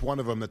for each one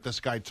of them that this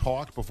guy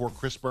talked before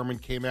Chris Berman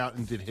came out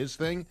and did his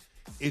thing.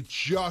 It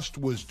just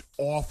was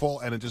awful,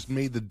 and it just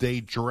made the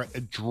day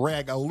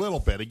drag a little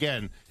bit.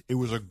 Again, it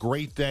was a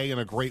great day and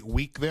a great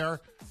week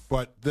there,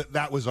 but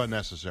that was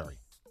unnecessary.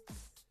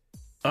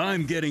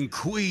 I'm getting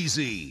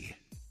queasy.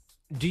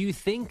 Do you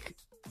think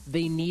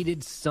they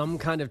needed some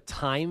kind of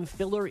time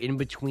filler in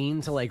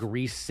between to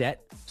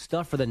reset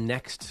stuff for the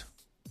next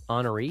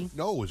honoree?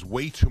 No, it was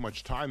way too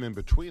much time in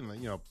between.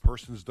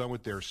 Person's done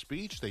with their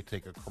speech. They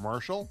take a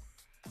commercial.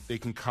 They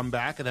can come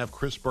back and have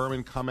Chris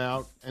Berman come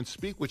out and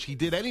speak, which he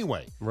did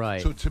anyway.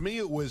 Right. So to me,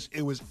 it was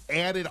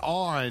added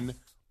on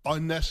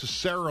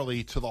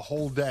unnecessarily to the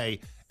whole day,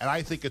 and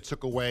I think it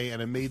took away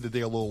and it made the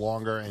day a little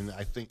longer. And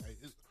I think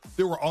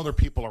there were other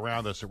people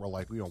around us that were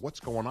like, what's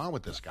going on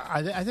with this guy?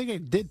 I think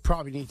it did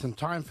probably need some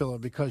time filler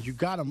because you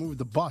got to move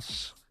the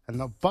bus, and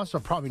the bus are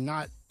probably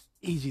not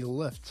easy to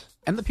lift.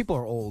 And the people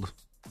are old.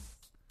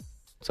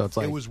 So it's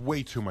it was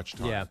way too much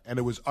time. Yeah. And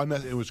it was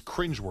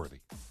cringeworthy.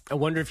 I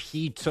wonder if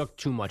he took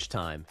too much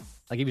time.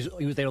 They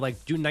were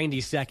do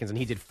 90 seconds, and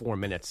he did 4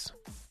 minutes.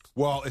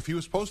 Well, if he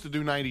was supposed to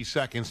do 90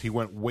 seconds, he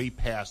went way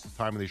past the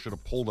time, and they should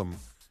have pulled him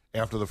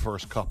after the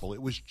first couple.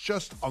 It was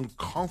just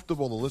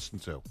uncomfortable to listen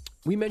to.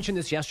 We mentioned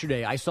this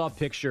yesterday. I saw a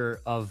picture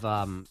of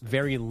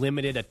very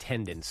limited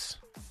attendance.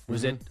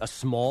 Was it a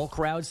small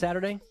crowd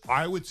Saturday?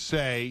 I would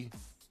say,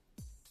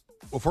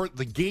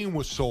 the game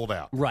was sold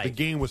out. Right. The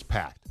game was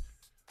packed.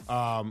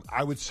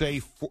 I would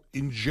say,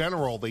 in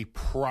general, they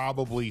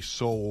probably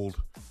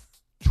sold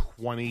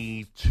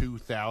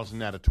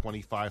 22,000 out of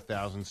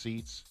 25,000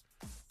 seats.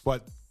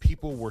 But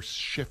people were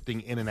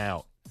shifting in and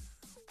out.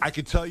 I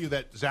could tell you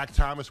that Zach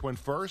Thomas went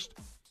first.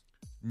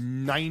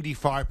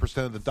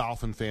 95% of the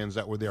Dolphin fans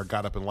that were there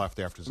got up and left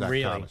after Zach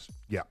Thomas.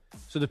 Yeah.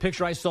 So the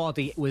picture I saw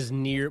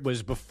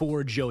was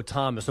before Joe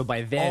Thomas. So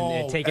by then,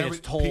 it had taken its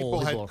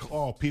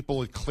toll.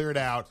 People had cleared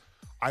out.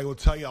 I will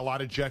tell you, a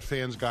lot of Jet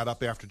fans got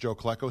up after Joe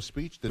Klecko's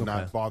speech, did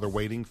not bother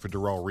waiting for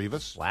Darrelle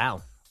Revis.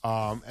 Wow.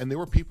 And there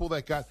were people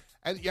that got,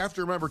 and you have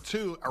to remember,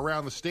 too,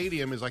 around the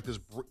stadium is this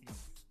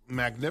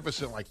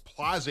magnificent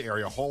plaza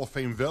area, Hall of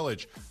Fame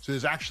Village. So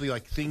there's actually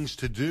things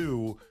to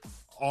do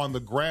on the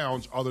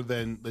grounds other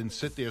than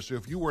sit there. So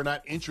if you were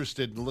not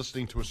interested in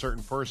listening to a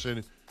certain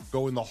person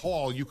go in the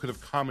hall, you could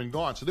have come and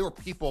gone. So there were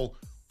people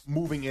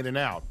moving in and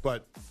out,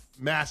 but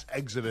mass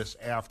exodus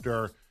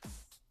after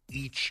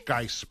each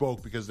guy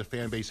spoke because the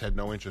fan base had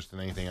no interest in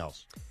anything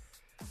else.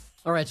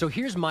 All right, so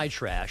here's my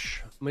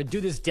trash. I'm going to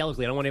do this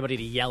delicately. I don't want anybody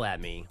to yell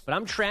at me. But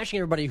I'm trashing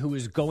everybody who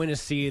is going to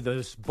see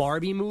this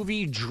Barbie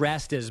movie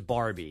dressed as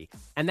Barbie.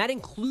 And that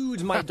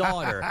includes my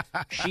daughter.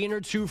 She and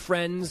her 2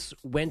 friends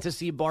went to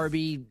see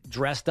Barbie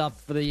dressed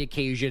up for the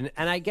occasion.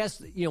 And I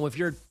guess, if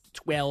you're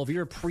 12,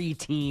 you're a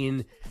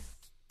preteen,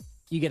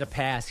 you get a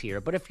pass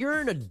here. But if you're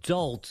an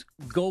adult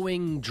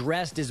going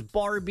dressed as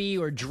Barbie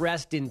or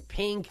dressed in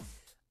pink,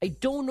 I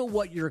don't know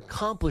what you're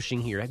accomplishing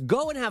here.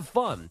 Go and have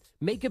fun.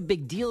 Make a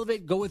big deal of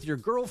it. Go with your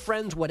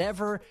girlfriends,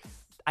 whatever.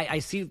 I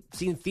seen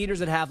theaters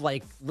that have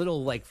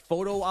little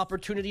photo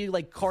opportunity,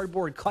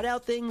 cardboard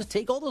cutout things.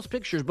 Take all those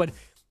pictures. But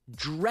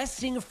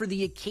dressing for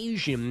the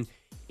occasion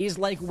is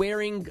like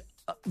wearing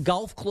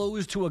golf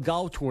clothes to a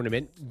golf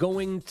tournament,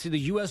 going to the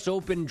U.S.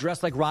 Open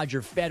dressed like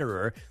Roger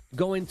Federer,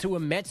 going to a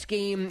Mets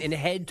game in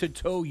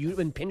head-to-toe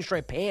in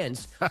pinstripe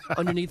pants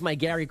underneath my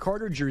Gary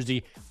Carter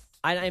jersey.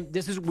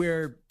 This is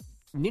where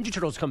Ninja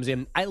Turtles comes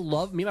in. Me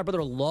and my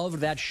brother loved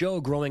that show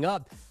growing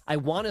up. I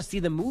want to see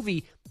the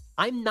movie.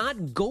 I'm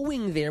not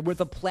going there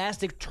with a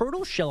plastic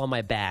turtle shell on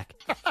my back.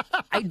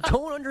 I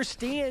don't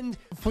understand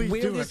where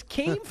this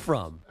came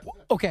from.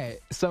 Okay,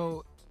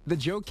 so the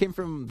joke came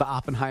from the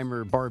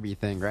Oppenheimer Barbie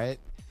thing, right?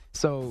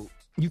 So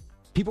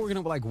people were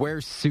going to like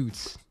wear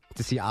suits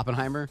to see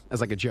Oppenheimer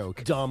as like a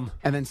joke. Dumb.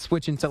 And then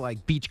switch into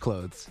like beach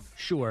clothes.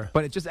 Sure.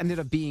 But it just ended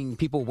up being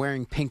people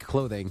wearing pink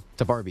clothing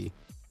to Barbie.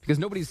 Because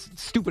nobody's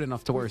stupid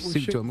enough to wear a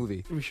suit to a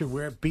movie. We should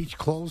wear beach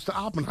clothes to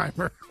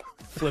Oppenheimer.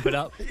 Flip it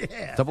up.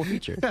 Yeah. Double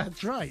feature.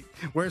 That's right.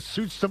 Wear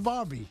suits to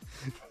Barbie.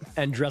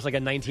 And dress like a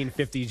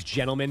 1950s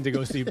gentleman to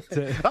go see.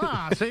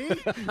 See?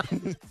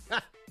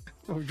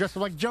 Dressed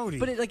like Jody.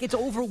 But it's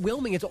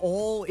overwhelming. It's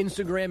all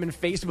Instagram and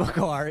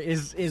Facebook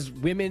is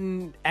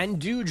women and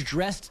dudes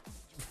dressed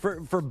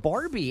for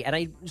Barbie. And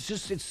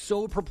it's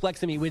so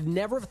perplexing to me. Would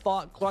never have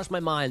thought, crossed my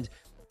mind,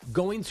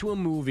 going to a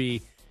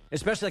movie,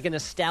 especially like a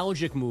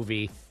nostalgic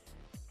movie,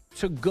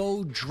 to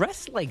go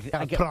dress like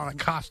that. Put on a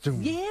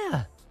costume.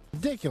 Yeah.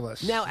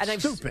 Ridiculous. Now,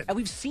 Stupid.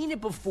 We've seen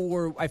it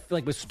before, I feel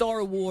like with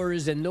Star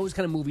Wars and those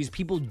kind of movies,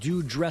 people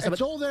do dress up.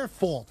 It's all their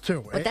fault,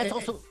 too. But that's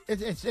also...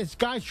 It's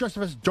guys dressed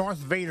up as Darth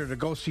Vader to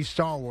go see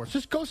Star Wars.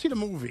 Just go see the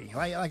movie,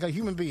 like a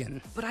human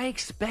being. But I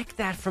expect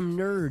that from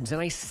nerds,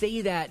 and I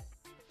say that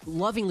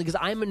lovingly because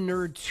I'm a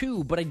nerd,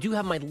 too, but I do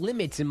have my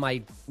limits in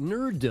my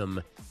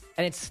nerddom.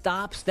 And it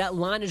stops. That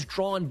line is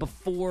drawn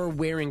before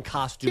wearing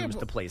costumes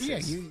to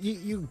places. Yeah,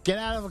 you get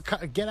out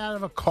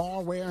of a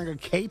car wearing a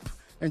cape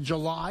in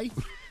July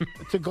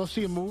to go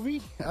see a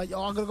movie. I'm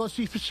going to go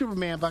see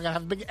Superman, but I got to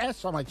have a big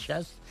S on my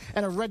chest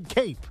and a red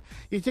cape.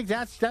 You think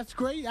that's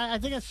great? I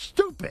think it's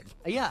stupid.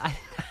 Yeah,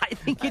 I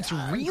think it's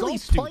really go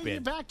stupid. Play in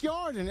your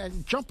backyard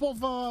and jump off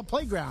a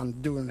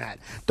playground doing that.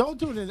 Don't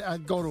do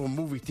it. Go to a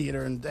movie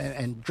theater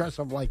and dress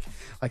up like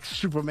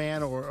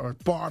Superman or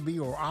Barbie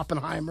or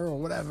Oppenheimer or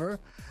whatever.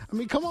 I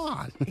mean, come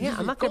on. Yeah,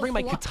 I'm not going to bring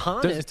my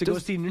katanas to go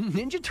see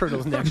Ninja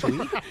Turtles next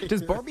week.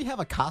 Does Barbie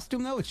have a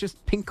costume, though? It's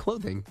just pink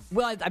clothing.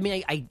 Well, I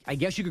mean, I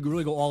guess you could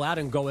really go all out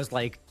and go as,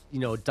 like,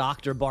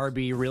 Dr.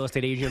 Barbie, real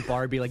estate agent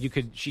Barbie. Like,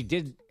 she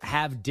did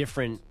have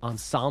different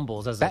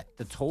ensembles as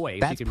the toy.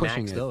 That's so you could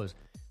pushing max it. those.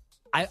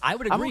 I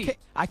would agree.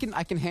 I'm okay.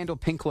 I can handle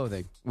pink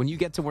clothing. When you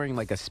get to wearing,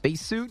 like, a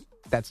spacesuit,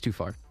 that's too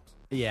far.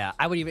 Yeah,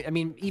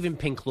 even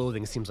pink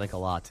clothing seems like a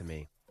lot to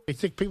me. You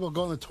think people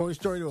go in the toy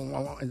store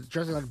and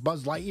dressing like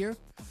Buzz Lightyear?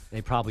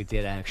 They probably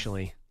did,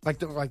 actually.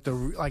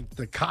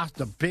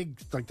 The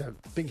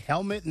big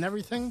helmet and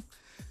everything.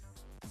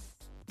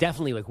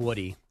 Definitely like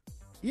Woody.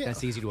 Yeah,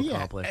 that's easy to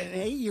accomplish. An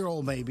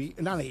 8-year-old maybe,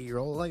 not an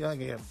 8-year-old, like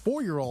a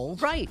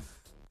 4-year-old, right?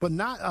 But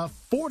not a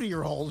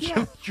 40-year-old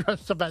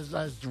dressed up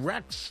as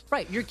Rex.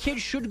 Right. Your kid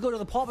should go to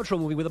the Paw Patrol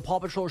movie with a Paw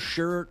Patrol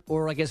shirt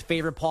or like his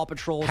favorite Paw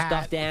Patrol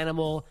stuffed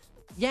animal.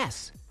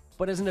 Yes.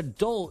 But as an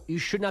adult, you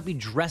should not be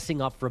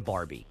dressing up for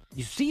Barbie.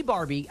 You see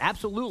Barbie,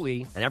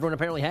 absolutely, and everyone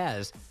apparently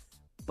has,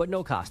 but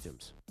no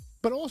costumes.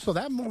 But also,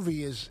 that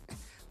movie is,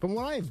 from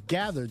what I've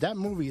gathered, that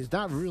movie is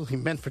not really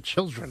meant for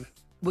children.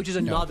 Which is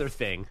another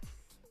thing.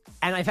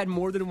 And I've had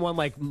more than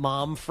one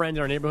mom friend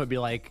in our neighborhood be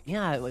like,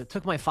 yeah, it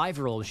took my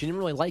 5-year-old. She didn't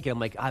really like it. I'm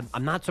like,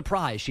 I'm not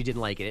surprised she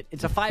didn't like it.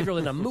 It's a 5-year-old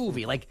in a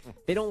movie. Like,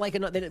 they don't like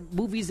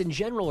movies in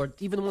general, or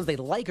even the ones they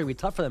like are be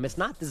tough for them. It's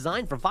not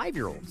designed for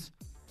 5-year-olds.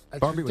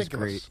 Barbie was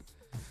great.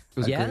 It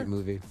was a great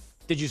movie.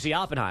 Did you see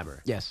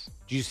Oppenheimer? Yes.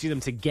 Did you see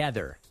them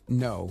together?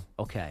 No.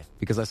 Okay.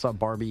 Because I saw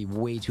Barbie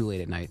way too late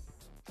at night.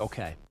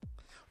 Okay.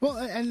 Well,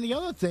 and the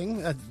other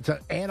thing to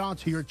add on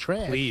to your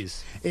trash,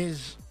 please,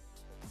 is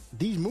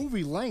these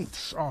movie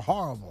lengths are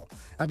horrible.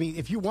 I mean,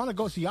 if you want to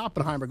go see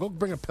Oppenheimer, go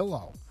bring a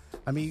pillow.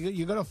 I mean,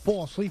 you're going to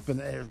fall asleep in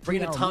a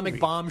bring an atomic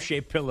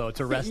bomb-shaped pillow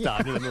to rest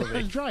on in the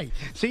movie. That's right.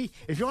 See,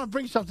 if you want to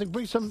bring something,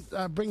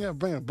 bring a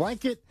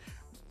blanket.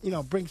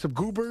 Bring some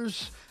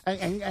goobers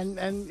and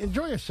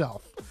enjoy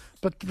yourself.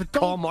 But don't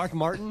call Mark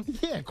Martin.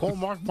 Yeah, call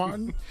Mark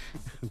Martin.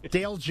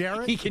 Dale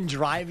Jarrett. He can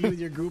drive you with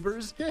your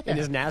goobers in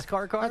his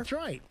NASCAR car. That's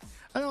right.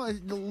 I know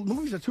the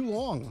movies are too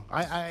long.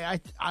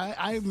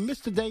 I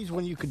miss the days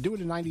when you could do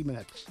it in 90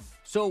 minutes.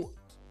 So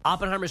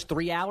Oppenheimer's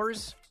 3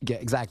 hours. Yeah,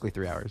 exactly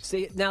 3 hours.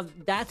 See, now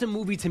that's a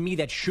movie to me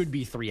that should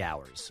be 3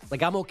 hours.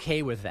 Like, I'm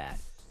okay with that.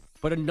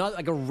 But another,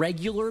 like a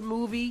regular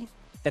movie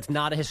that's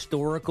not a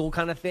historical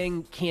kind of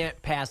thing,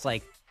 can't pass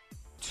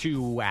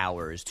 2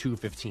 hours,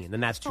 2:15. Then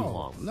that's too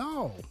long.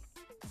 No.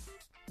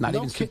 Not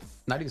even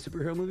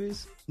superhero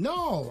movies?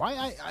 No.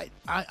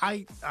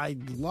 I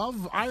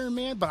love Iron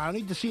Man, but I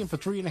need to see him for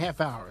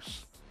 3.5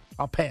 hours.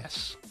 I'll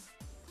pass.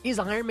 Is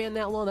Iron Man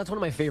that long? That's one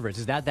of my favorites.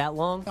 Is that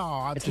long?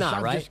 No, it's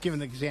not, right? I'm just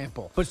giving an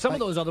example. But some of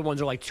those other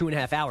ones are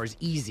 2.5 hours,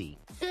 easy.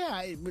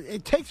 Yeah,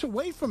 it takes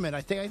away from it.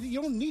 I think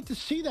you don't need to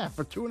see that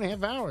for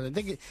 2.5 hours. I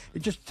think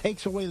it just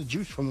takes away the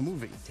juice from the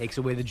movie. Takes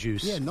away the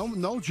juice. Yeah,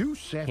 no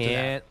juice after that.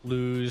 Can't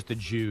lose the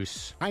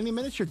juice. 90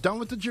 minutes, you're done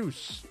with the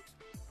juice.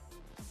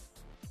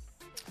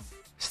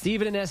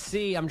 Steven in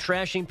SC, I'm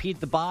trashing Pete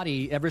the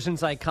Body ever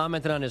since I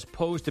commented on his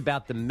post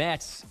about the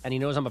Mets, and he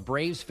knows I'm a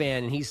Braves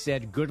fan, and he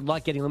said, good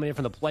luck getting eliminated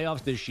from the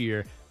playoffs this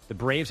year. The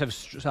Braves have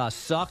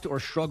sucked or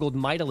struggled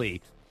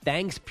mightily.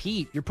 Thanks,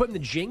 Pete. You're putting the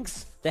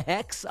jinx, the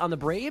hex, on the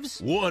Braves?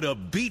 What a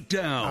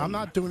beatdown. I'm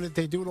not doing it.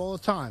 They do it all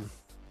the time.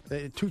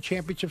 2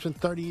 championships in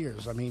 30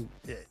 years. I mean,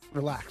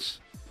 relax.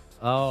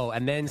 Oh,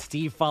 and then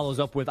Steve follows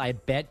up with, I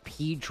bet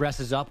Pete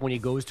dresses up when he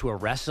goes to a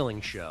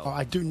wrestling show. Oh,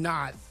 I do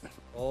not.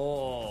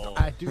 Oh.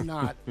 I do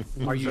not.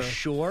 Are you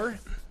sure?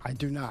 I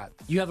do not.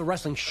 You have a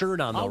wrestling shirt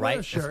on, though, I'll right?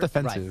 wear a shirt. It's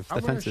defensive.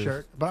 I'll wear a Defensive.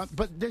 shirt.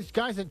 But there's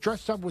guys that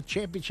dress up with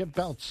championship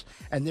belts,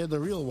 and they're the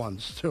real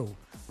ones, too.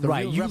 The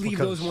Right, real you replicas. leave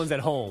those ones at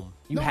home.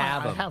 You No,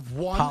 have I them. have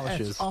one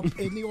Polishes. that's up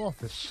in the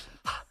office.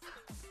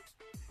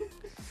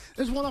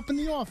 There's one up in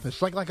the office,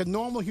 like a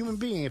normal human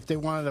being. If they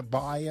wanted to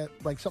buy it,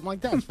 like something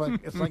like that,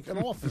 it's like an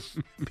office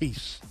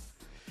piece.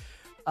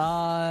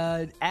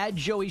 Add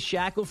Joey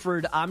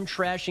Shackelford. I'm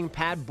trashing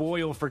Pat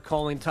Boyle for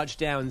calling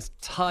touchdowns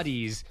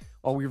tutties.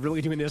 Are we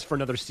really doing this for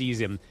another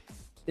season?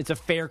 It's a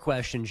fair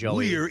question,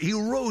 Joey. We're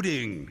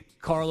eroding.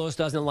 Carlos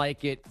doesn't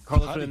like it.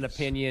 Carlos put an Tutties.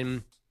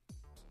 opinion.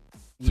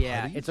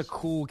 Yeah, Tutties? it's a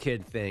cool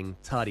kid thing.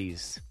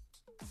 Tutties.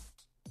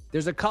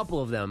 There's a couple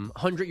of them.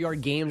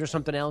 100-yard games or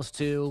something else,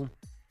 too.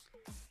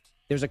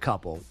 There's a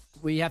couple.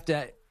 We have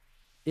to...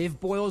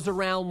 If Boyle's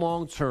around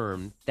long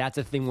term, that's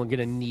a thing we're going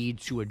to need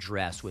to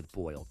address with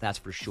Boyle. That's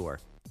for sure.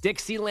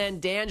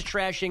 Dixieland Dan's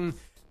trashing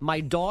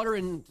my daughter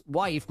and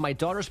wife. My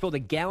daughter spilled a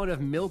gallon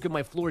of milk on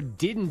my floor,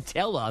 didn't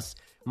tell us.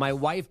 My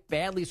wife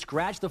badly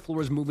scratched the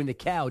floors moving the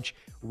couch.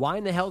 Why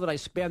in the hell did I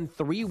spend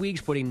 3 weeks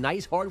putting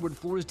nice hardwood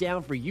floors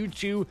down for you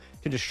two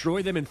to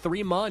destroy them in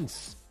 3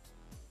 months?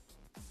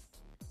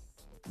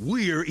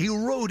 We're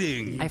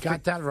eroding. You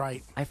got that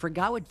right. I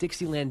forgot what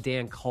Dixieland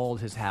Dan called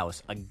his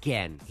house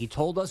again. He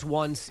told us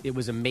once. It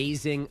was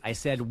amazing. I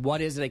said, what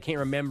is it? I can't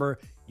remember.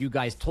 You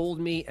guys told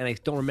me, and I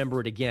don't remember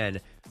it again.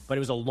 But it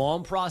was a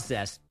long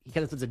process. He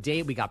kind of said a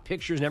date. We got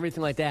pictures and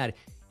everything like that.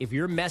 If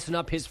you're messing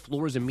up his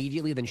floors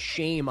immediately, then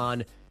shame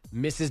on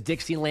Mrs.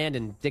 Dixieland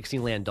and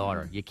Dixieland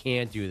daughter. You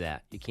can't do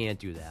that. You can't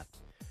do that.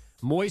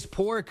 Moist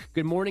Pork,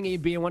 good morning,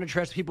 AB. I want to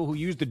trust people who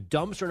use the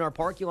dumpster in our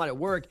parking lot at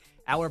work,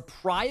 our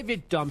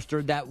private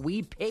dumpster that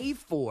we pay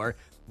for,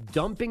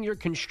 dumping your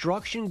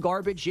construction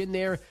garbage in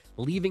there,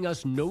 leaving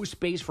us no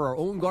space for our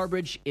own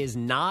garbage is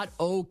not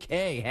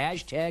okay.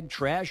 Hashtag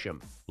trash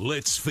 'em.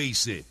 Let's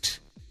face it.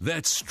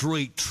 That's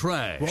straight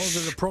trash. Well,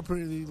 is it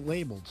appropriately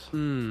labeled?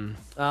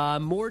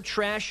 More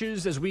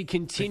trashes as we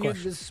continue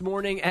this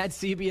morning at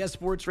CBS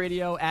Sports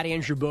Radio, at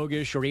Andrew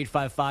Bogish, or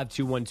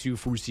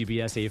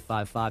 855-212-4CBS,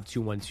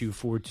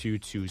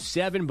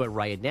 855-212-4227. But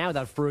right now,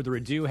 without further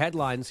ado,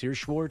 headlines. Here's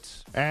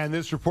Schwartz. And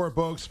this report,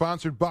 Bogue,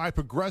 sponsored by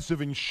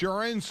Progressive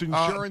Insurance.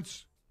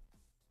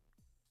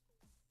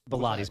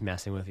 Bilatti's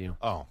messing with you.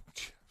 Oh,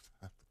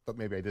 I thought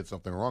maybe I did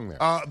something wrong there.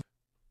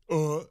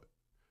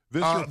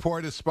 This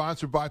report is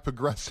sponsored by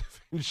Progressive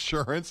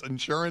Insurance.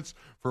 Insurance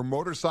for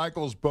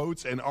motorcycles,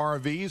 boats, and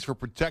RVs for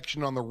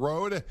protection on the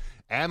road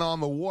and on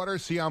the water.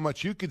 See how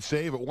much you could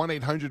save at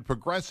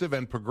 1-800-PROGRESSIVE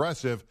and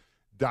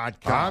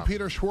Progressive.com.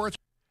 Peter Schwartz.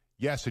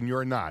 Yes, and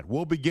you're not.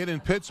 We'll begin in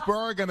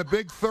Pittsburgh and a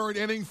big third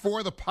inning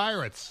for the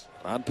Pirates.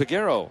 On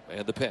Piguero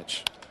and the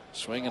pitch.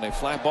 Swinging a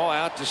fly ball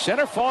out to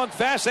center. Falling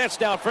fast. That's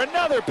down for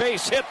another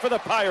base hit for the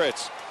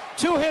Pirates.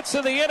 2 hits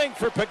in the inning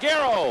for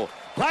Piguero.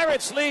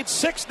 Pirates lead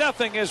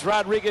 6-0 as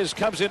Rodriguez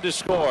comes in to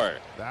score.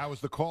 That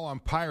was the call on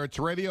Pirates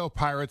Radio.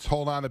 Pirates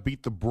hold on to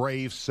beat the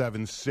Braves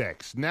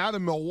 7-6. Now to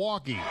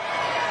Milwaukee.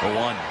 The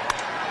 1.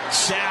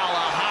 Sal,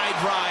 a high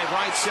drive,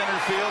 right center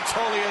field.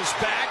 Tolia's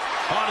back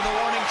onto the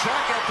warning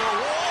track at the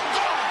wall.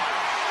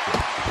 Gone!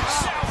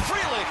 Sal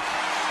Frelick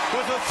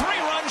with a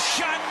 3-run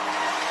shot.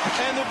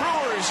 And the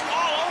Brewers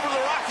all over the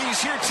Rockies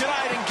here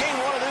tonight in Game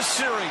 1 of this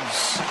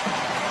series.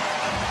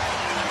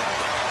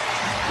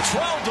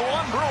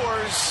 12-1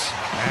 Brewers.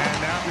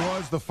 And that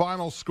was the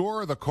final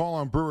score. The call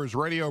on Brewers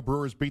Radio.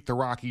 Brewers beat the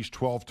Rockies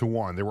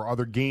 12-1. There were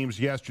other games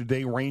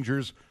yesterday.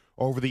 Rangers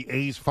over the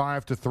A's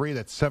 5-3.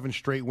 That's 7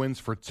 straight wins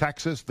for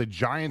Texas. The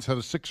Giants had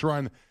a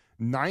 6-run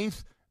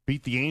ninth.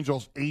 Beat the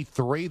Angels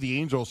 8-3. The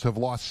Angels have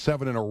lost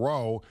 7 in a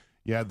row.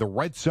 You had the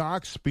Red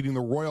Sox beating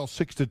the Royals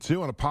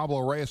 6-2 on a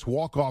Pablo Reyes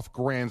walk-off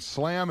grand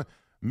slam.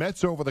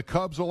 Mets over the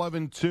Cubs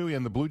 11-2.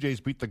 And the Blue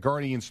Jays beat the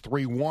Guardians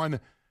 3-1.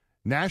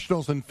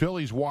 Nationals and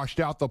Phillies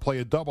washed out. They'll play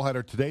a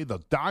doubleheader today. The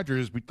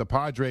Dodgers beat the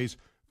Padres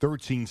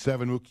 13-7.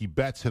 Mookie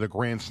Betts hit a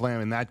grand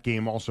slam in that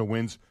game. Also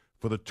wins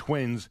for the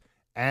Twins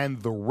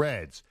and the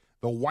Reds.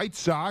 The White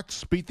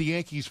Sox beat the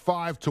Yankees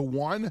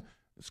 5-1.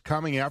 It's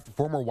coming after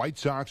former White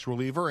Sox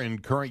reliever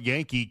and current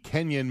Yankee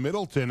Kenyon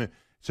Middleton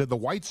said the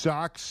White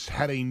Sox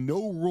had a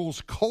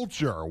no-rules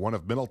culture. One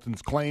of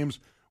Middleton's claims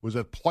was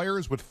that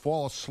players would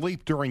fall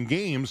asleep during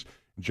games.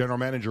 General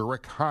Manager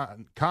Rick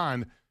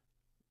Hahn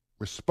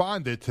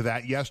responded to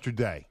that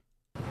yesterday.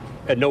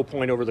 At no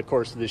point over the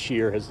course of this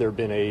year has there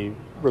been a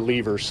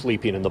reliever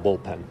sleeping in the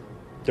bullpen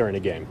during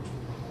a game.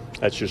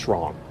 That's just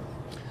wrong.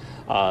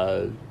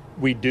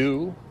 We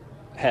do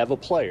have a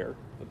player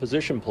a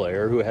position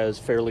player who has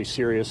fairly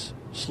serious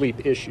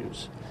sleep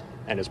issues.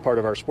 And as part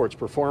of our sports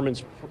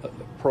performance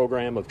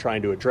program of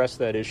trying to address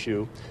that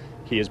issue,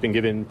 he has been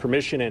given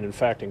permission and, in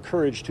fact,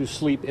 encouraged to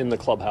sleep in the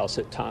clubhouse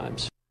at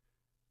times.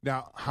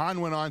 Now,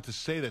 Hahn went on to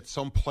say that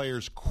some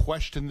players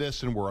questioned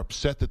this and were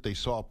upset that they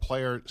saw a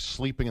player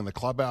sleeping in the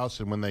clubhouse,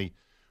 and when it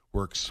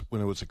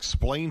was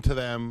explained to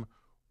them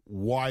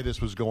why this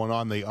was going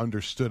on, they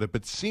understood it.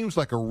 But it seems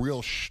like a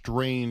real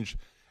strange.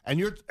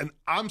 And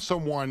I'm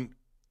someone.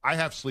 I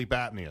have sleep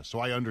apnea, so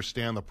I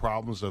understand the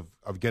problems of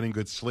getting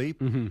good sleep.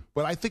 Mm-hmm.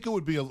 But I think it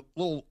would be a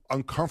little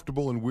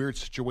uncomfortable and weird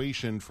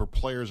situation for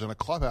players in a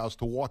clubhouse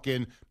to walk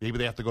in. Maybe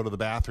they have to go to the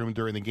bathroom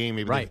during the game.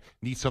 Maybe they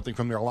need something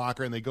from their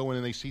locker, and they go in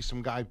and they see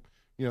some guy,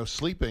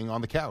 sleeping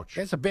on the couch.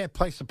 It's a bad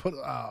place to put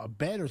a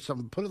bed or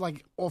something. Put it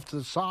like off to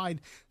the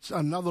side,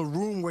 another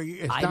room where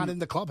it's not in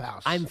the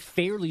clubhouse. I'm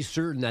fairly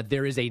certain that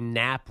there is a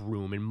nap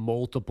room in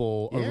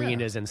multiple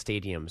arenas and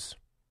stadiums.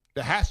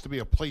 There has to be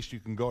a place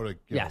you can go to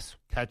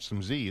catch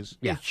some Z's.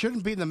 Yeah. It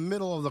shouldn't be in the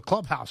middle of the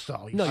clubhouse,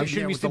 though. No, you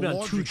shouldn't be sleeping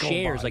on two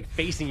chairs, like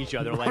facing each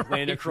other, like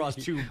laying across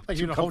two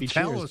in a comfy hotel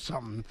chairs. or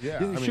something. Yeah,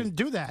 you shouldn't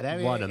do that. I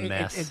mean, what a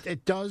mess.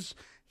 It does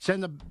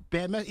send a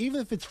bad message. Even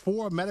if it's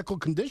for a medical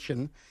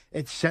condition,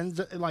 it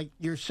sends, like,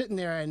 you're sitting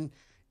there and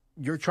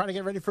you're trying to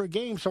get ready for a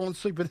game, someone's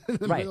sleeping in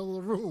the middle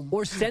of the room.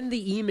 Or send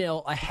the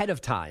email ahead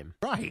of time.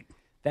 Right.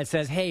 That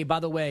says, hey, by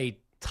the way,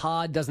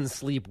 Todd doesn't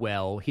sleep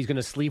well. He's going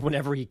to sleep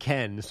whenever he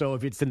can. So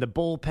if it's in the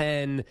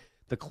bullpen,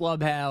 the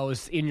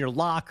clubhouse, in your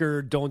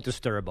locker, don't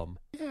disturb him.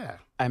 Yeah.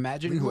 I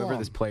imagine whoever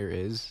this player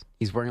is,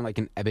 he's wearing like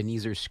an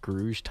Ebenezer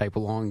Scrooge type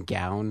of long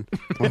gown,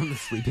 one of the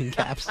sleeping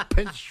caps.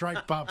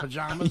 Pinstripe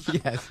pajamas.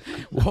 Yes.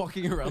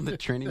 Walking around the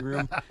training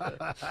room,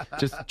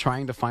 just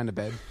trying to find a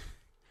bed.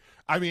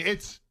 I mean,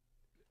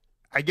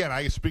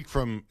 I speak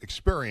from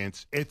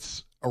experience.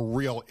 It's a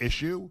real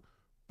issue,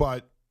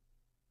 but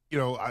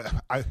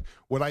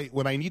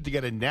when I need to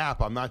get a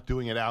nap, I'm not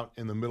doing it out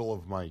in the middle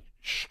of my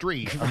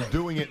street. I'm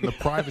doing it in the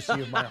privacy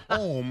of my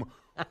home,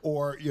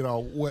 or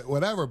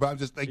whatever. But I'm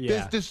just like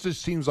this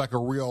just seems like a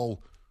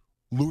real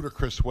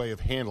ludicrous way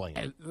of handling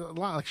it. A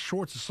lot like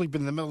Schwartz is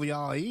sleeping in the middle of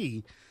the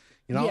IE.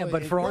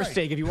 But for our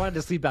sake, if you wanted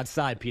to sleep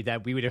outside, Pete,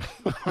 that we would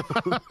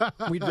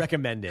we'd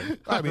recommend it.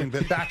 I mean,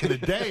 back in the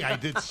day, I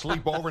did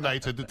sleep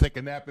overnights. I did take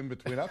a nap in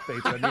between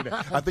updates. I mean,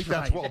 I think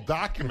that's well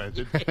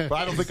documented, but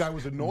I don't think I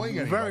was annoying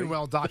anybody. Very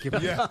well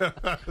documented.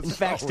 Yeah. In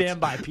fact, stand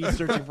by. Pete's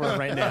searching for it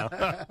right now.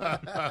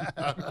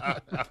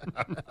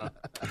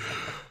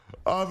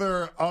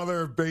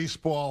 Other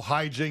baseball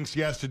hijinks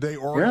yesterday.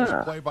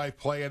 Orioles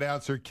play-by-play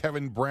announcer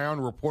Kevin Brown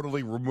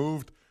reportedly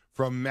removed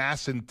from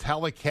MASN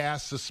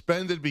telecast,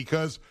 suspended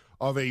because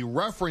of a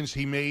reference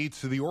he made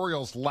to the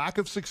Orioles' lack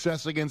of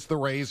success against the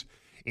Rays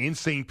in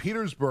St.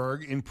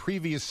 Petersburg in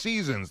previous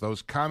seasons.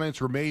 Those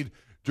comments were made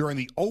during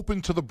the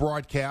open to the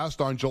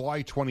broadcast on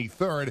July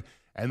 23rd,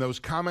 and those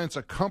comments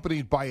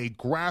accompanied by a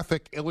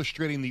graphic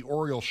illustrating the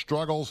Orioles'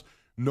 struggles.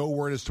 No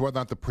word as to whether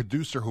or not the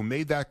producer who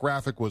made that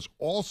graphic was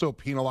also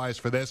penalized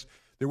for this.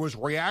 There was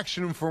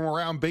reaction from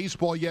around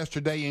baseball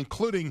yesterday,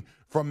 including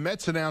from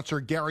Mets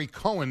announcer Gary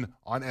Cohen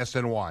on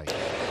SNY.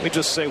 Let me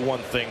just say one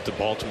thing to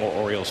Baltimore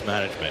Orioles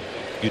management.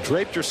 You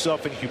draped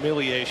yourself in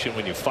humiliation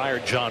when you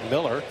fired John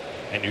Miller,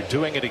 and you're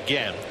doing it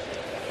again.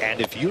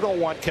 And if you don't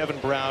want Kevin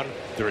Brown,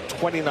 there are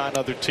 29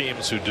 other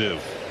teams who do.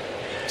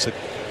 It's a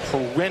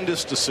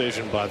horrendous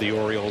decision by the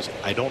Orioles.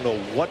 I don't know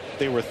what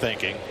they were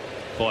thinking,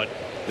 but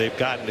they've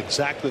gotten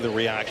exactly the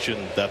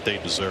reaction that they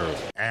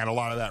deserve. And a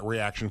lot of that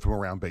reaction from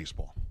around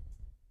baseball.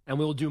 And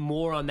we'll do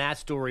more on that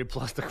story,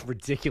 plus the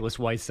ridiculous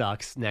White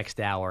Sox next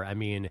hour. I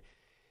mean,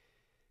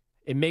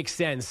 it makes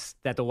sense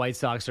that the White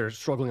Sox are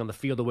struggling on the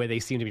field the way they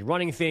seem to be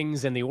running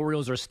things, and the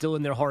Orioles are still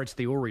in their hearts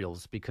the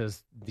Orioles,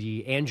 because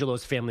the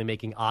Angelos family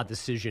making odd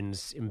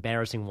decisions,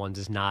 embarrassing ones,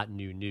 is not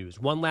new news.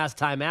 One last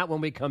time out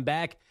when we come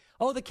back.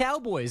 Oh, the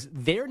Cowboys,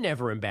 they're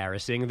never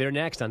embarrassing. They're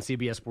next on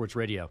CBS Sports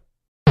Radio.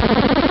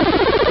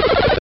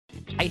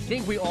 I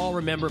think we all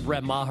remember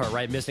Brett Maher,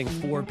 right? Missing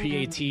 4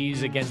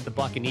 PATs against the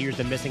Buccaneers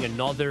and missing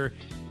another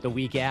the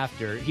week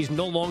after. He's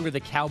no longer the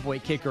Cowboy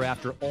kicker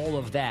after all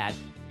of that.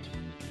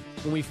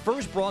 When we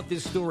first brought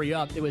this story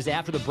up, it was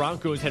after the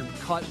Broncos had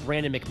cut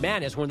Brandon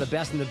McManus, one of the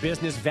best in the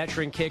business,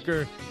 veteran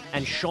kicker,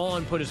 and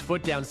Sean put his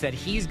foot down and said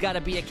he's got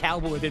to be a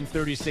Cowboy within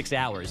 36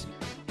 hours.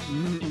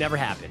 Never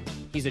happened.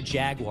 He's a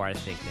Jaguar, I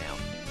think, now.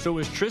 So it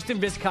was Tristan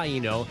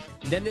Vizcaino.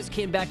 Then this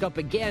came back up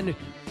again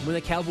when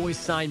the Cowboys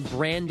signed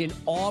Brandon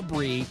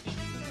Aubrey,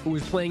 who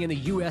was playing in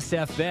the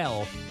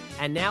USFL.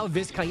 And now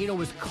Vizcaino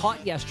was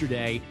caught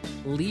yesterday,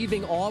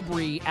 leaving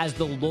Aubrey as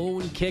the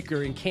lone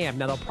kicker in camp.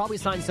 Now, they'll probably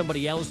sign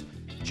somebody else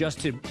just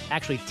to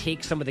actually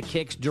take some of the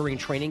kicks during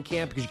training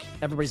camp, because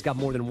everybody's got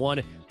more than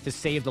one to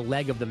save the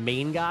leg of the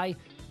main guy.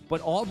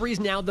 But Aubrey's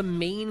now the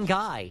main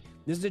guy.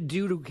 This is a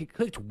dude who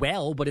kicked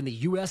well, but in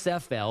the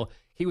USFL,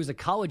 he was a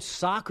college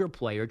soccer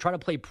player, tried to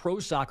play pro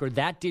soccer.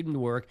 That didn't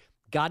work.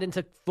 Got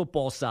into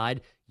football side,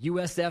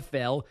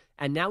 USFL,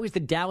 and now he's the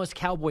Dallas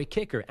Cowboy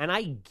kicker. And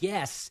I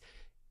guess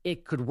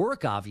it could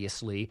work,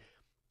 obviously,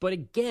 But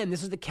again,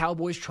 this is the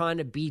Cowboys trying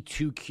to be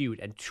too cute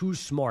and too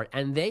smart,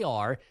 and they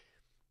are.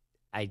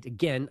 I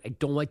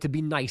don't like to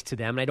be nice to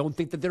them, and I don't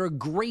think that they're a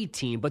great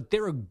team, but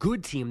they're a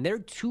good team. They're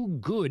too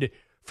good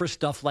for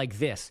stuff like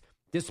this.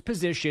 This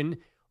position,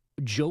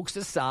 jokes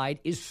aside,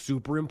 is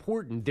super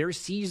important. Their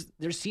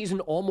season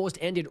almost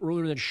ended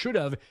earlier than it should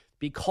have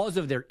because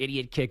of their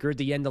idiot kicker at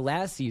the end of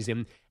last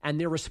season, and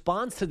their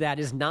response to that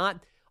is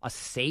not a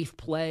safe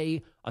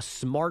play, a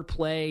smart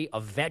play,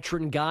 a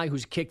veteran guy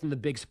who's kicked in the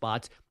big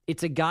spots.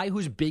 It's a guy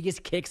whose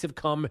biggest kicks have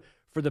come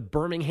for the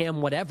Birmingham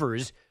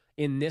whatevers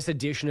in this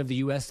edition of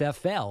the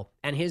USFL.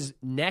 And his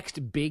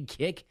next big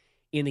kick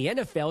in the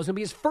NFL is going to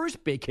be his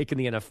first big kick in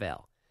the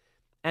NFL.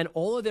 And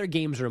all of their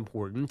games are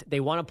important.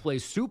 They want to play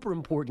super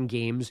important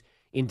games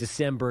in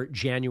December,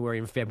 January,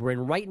 and February.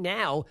 And right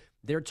now,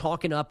 they're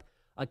talking up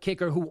a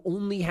kicker who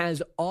only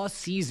has a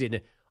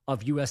season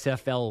of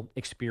USFL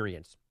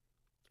experience.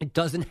 It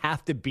doesn't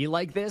have to be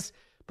like this,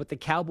 but the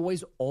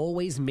Cowboys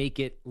always make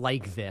it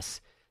like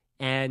this.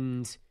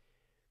 And,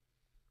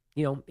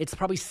 it's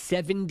probably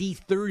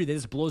 70-30 that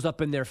this blows up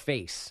in their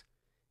face.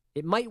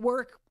 It might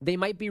work. They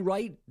might be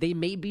right. They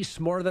may be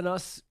smarter than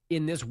us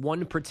in this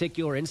one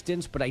particular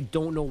instance, but I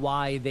don't know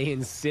why they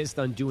insist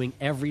on doing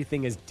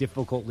everything as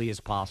difficultly as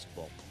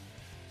possible.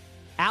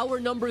 Hour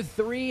number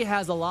 3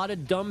 has a lot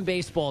of dumb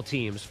baseball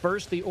teams.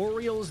 First the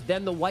Orioles,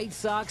 then the White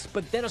Sox,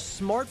 but then a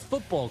smart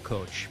football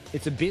coach.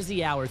 It's a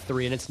busy hour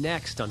 3, and it's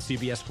next on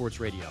CBS Sports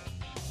Radio.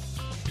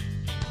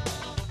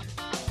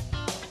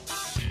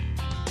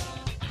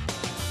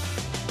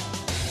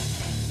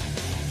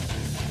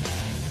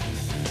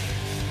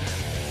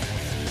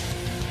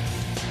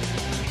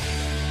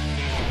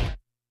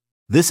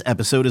 This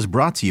episode is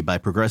brought to you by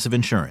Progressive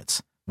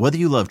Insurance. Whether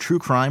you love true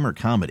crime or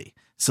comedy,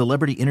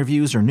 celebrity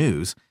interviews or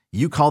news,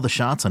 you call the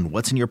shots on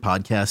what's in your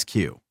podcast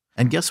queue.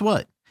 And guess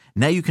what?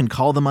 Now you can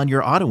call them on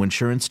your auto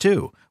insurance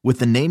too with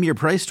the Name Your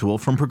Price tool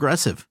from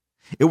Progressive.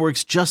 It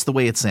works just the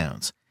way it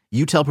sounds.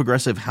 You tell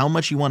Progressive how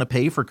much you want to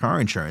pay for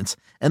car insurance,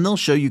 and they'll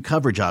show you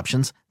coverage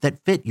options that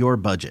fit your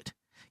budget.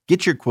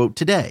 Get your quote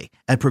today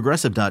at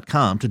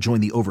Progressive.com to join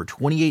the over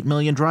 28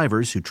 million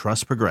drivers who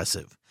trust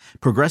Progressive.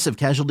 Progressive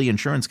Casualty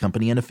Insurance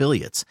Company and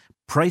Affiliates.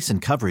 Price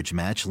and coverage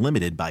match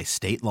limited by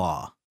state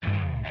law.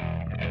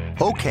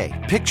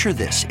 Okay, picture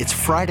this. It's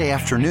Friday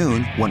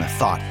afternoon when a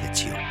thought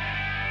hits you.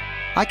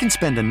 I can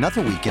spend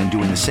another weekend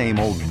doing the same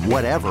old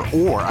whatever,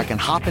 or I can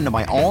hop into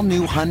my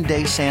all-new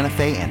Hyundai Santa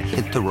Fe and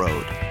hit the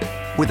road.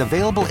 With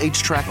available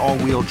H-Track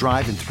all-wheel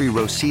drive and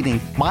 3-row seating,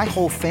 my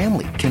whole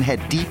family can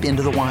head deep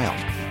into the wild.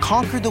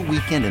 Conquer the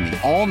weekend in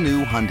the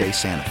all-new Hyundai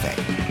Santa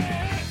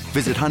Fe.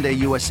 Visit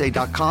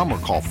HyundaiUSA.com or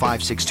call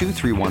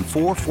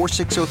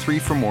 562-314-4603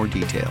 for more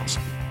details.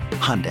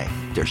 Hyundai,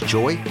 there's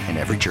joy in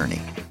every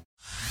journey.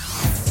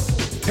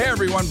 Hey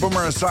everyone,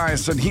 Boomer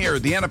Esiason here.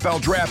 The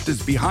NFL Draft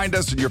is behind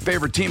us and your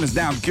favorite team is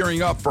now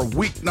gearing up for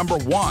week number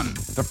 1.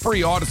 The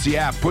free Odyssey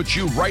app puts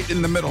you right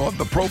in the middle of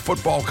the pro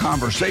football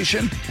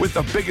conversation with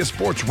the biggest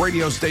sports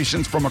radio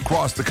stations from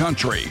across the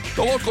country.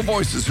 The local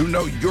voices who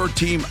know your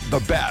team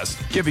the best,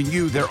 giving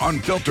you their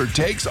unfiltered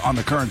takes on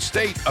the current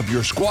state of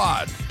your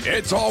squad.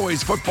 It's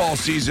always football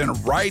season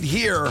right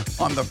here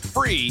on the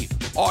free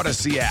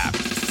Odyssey app.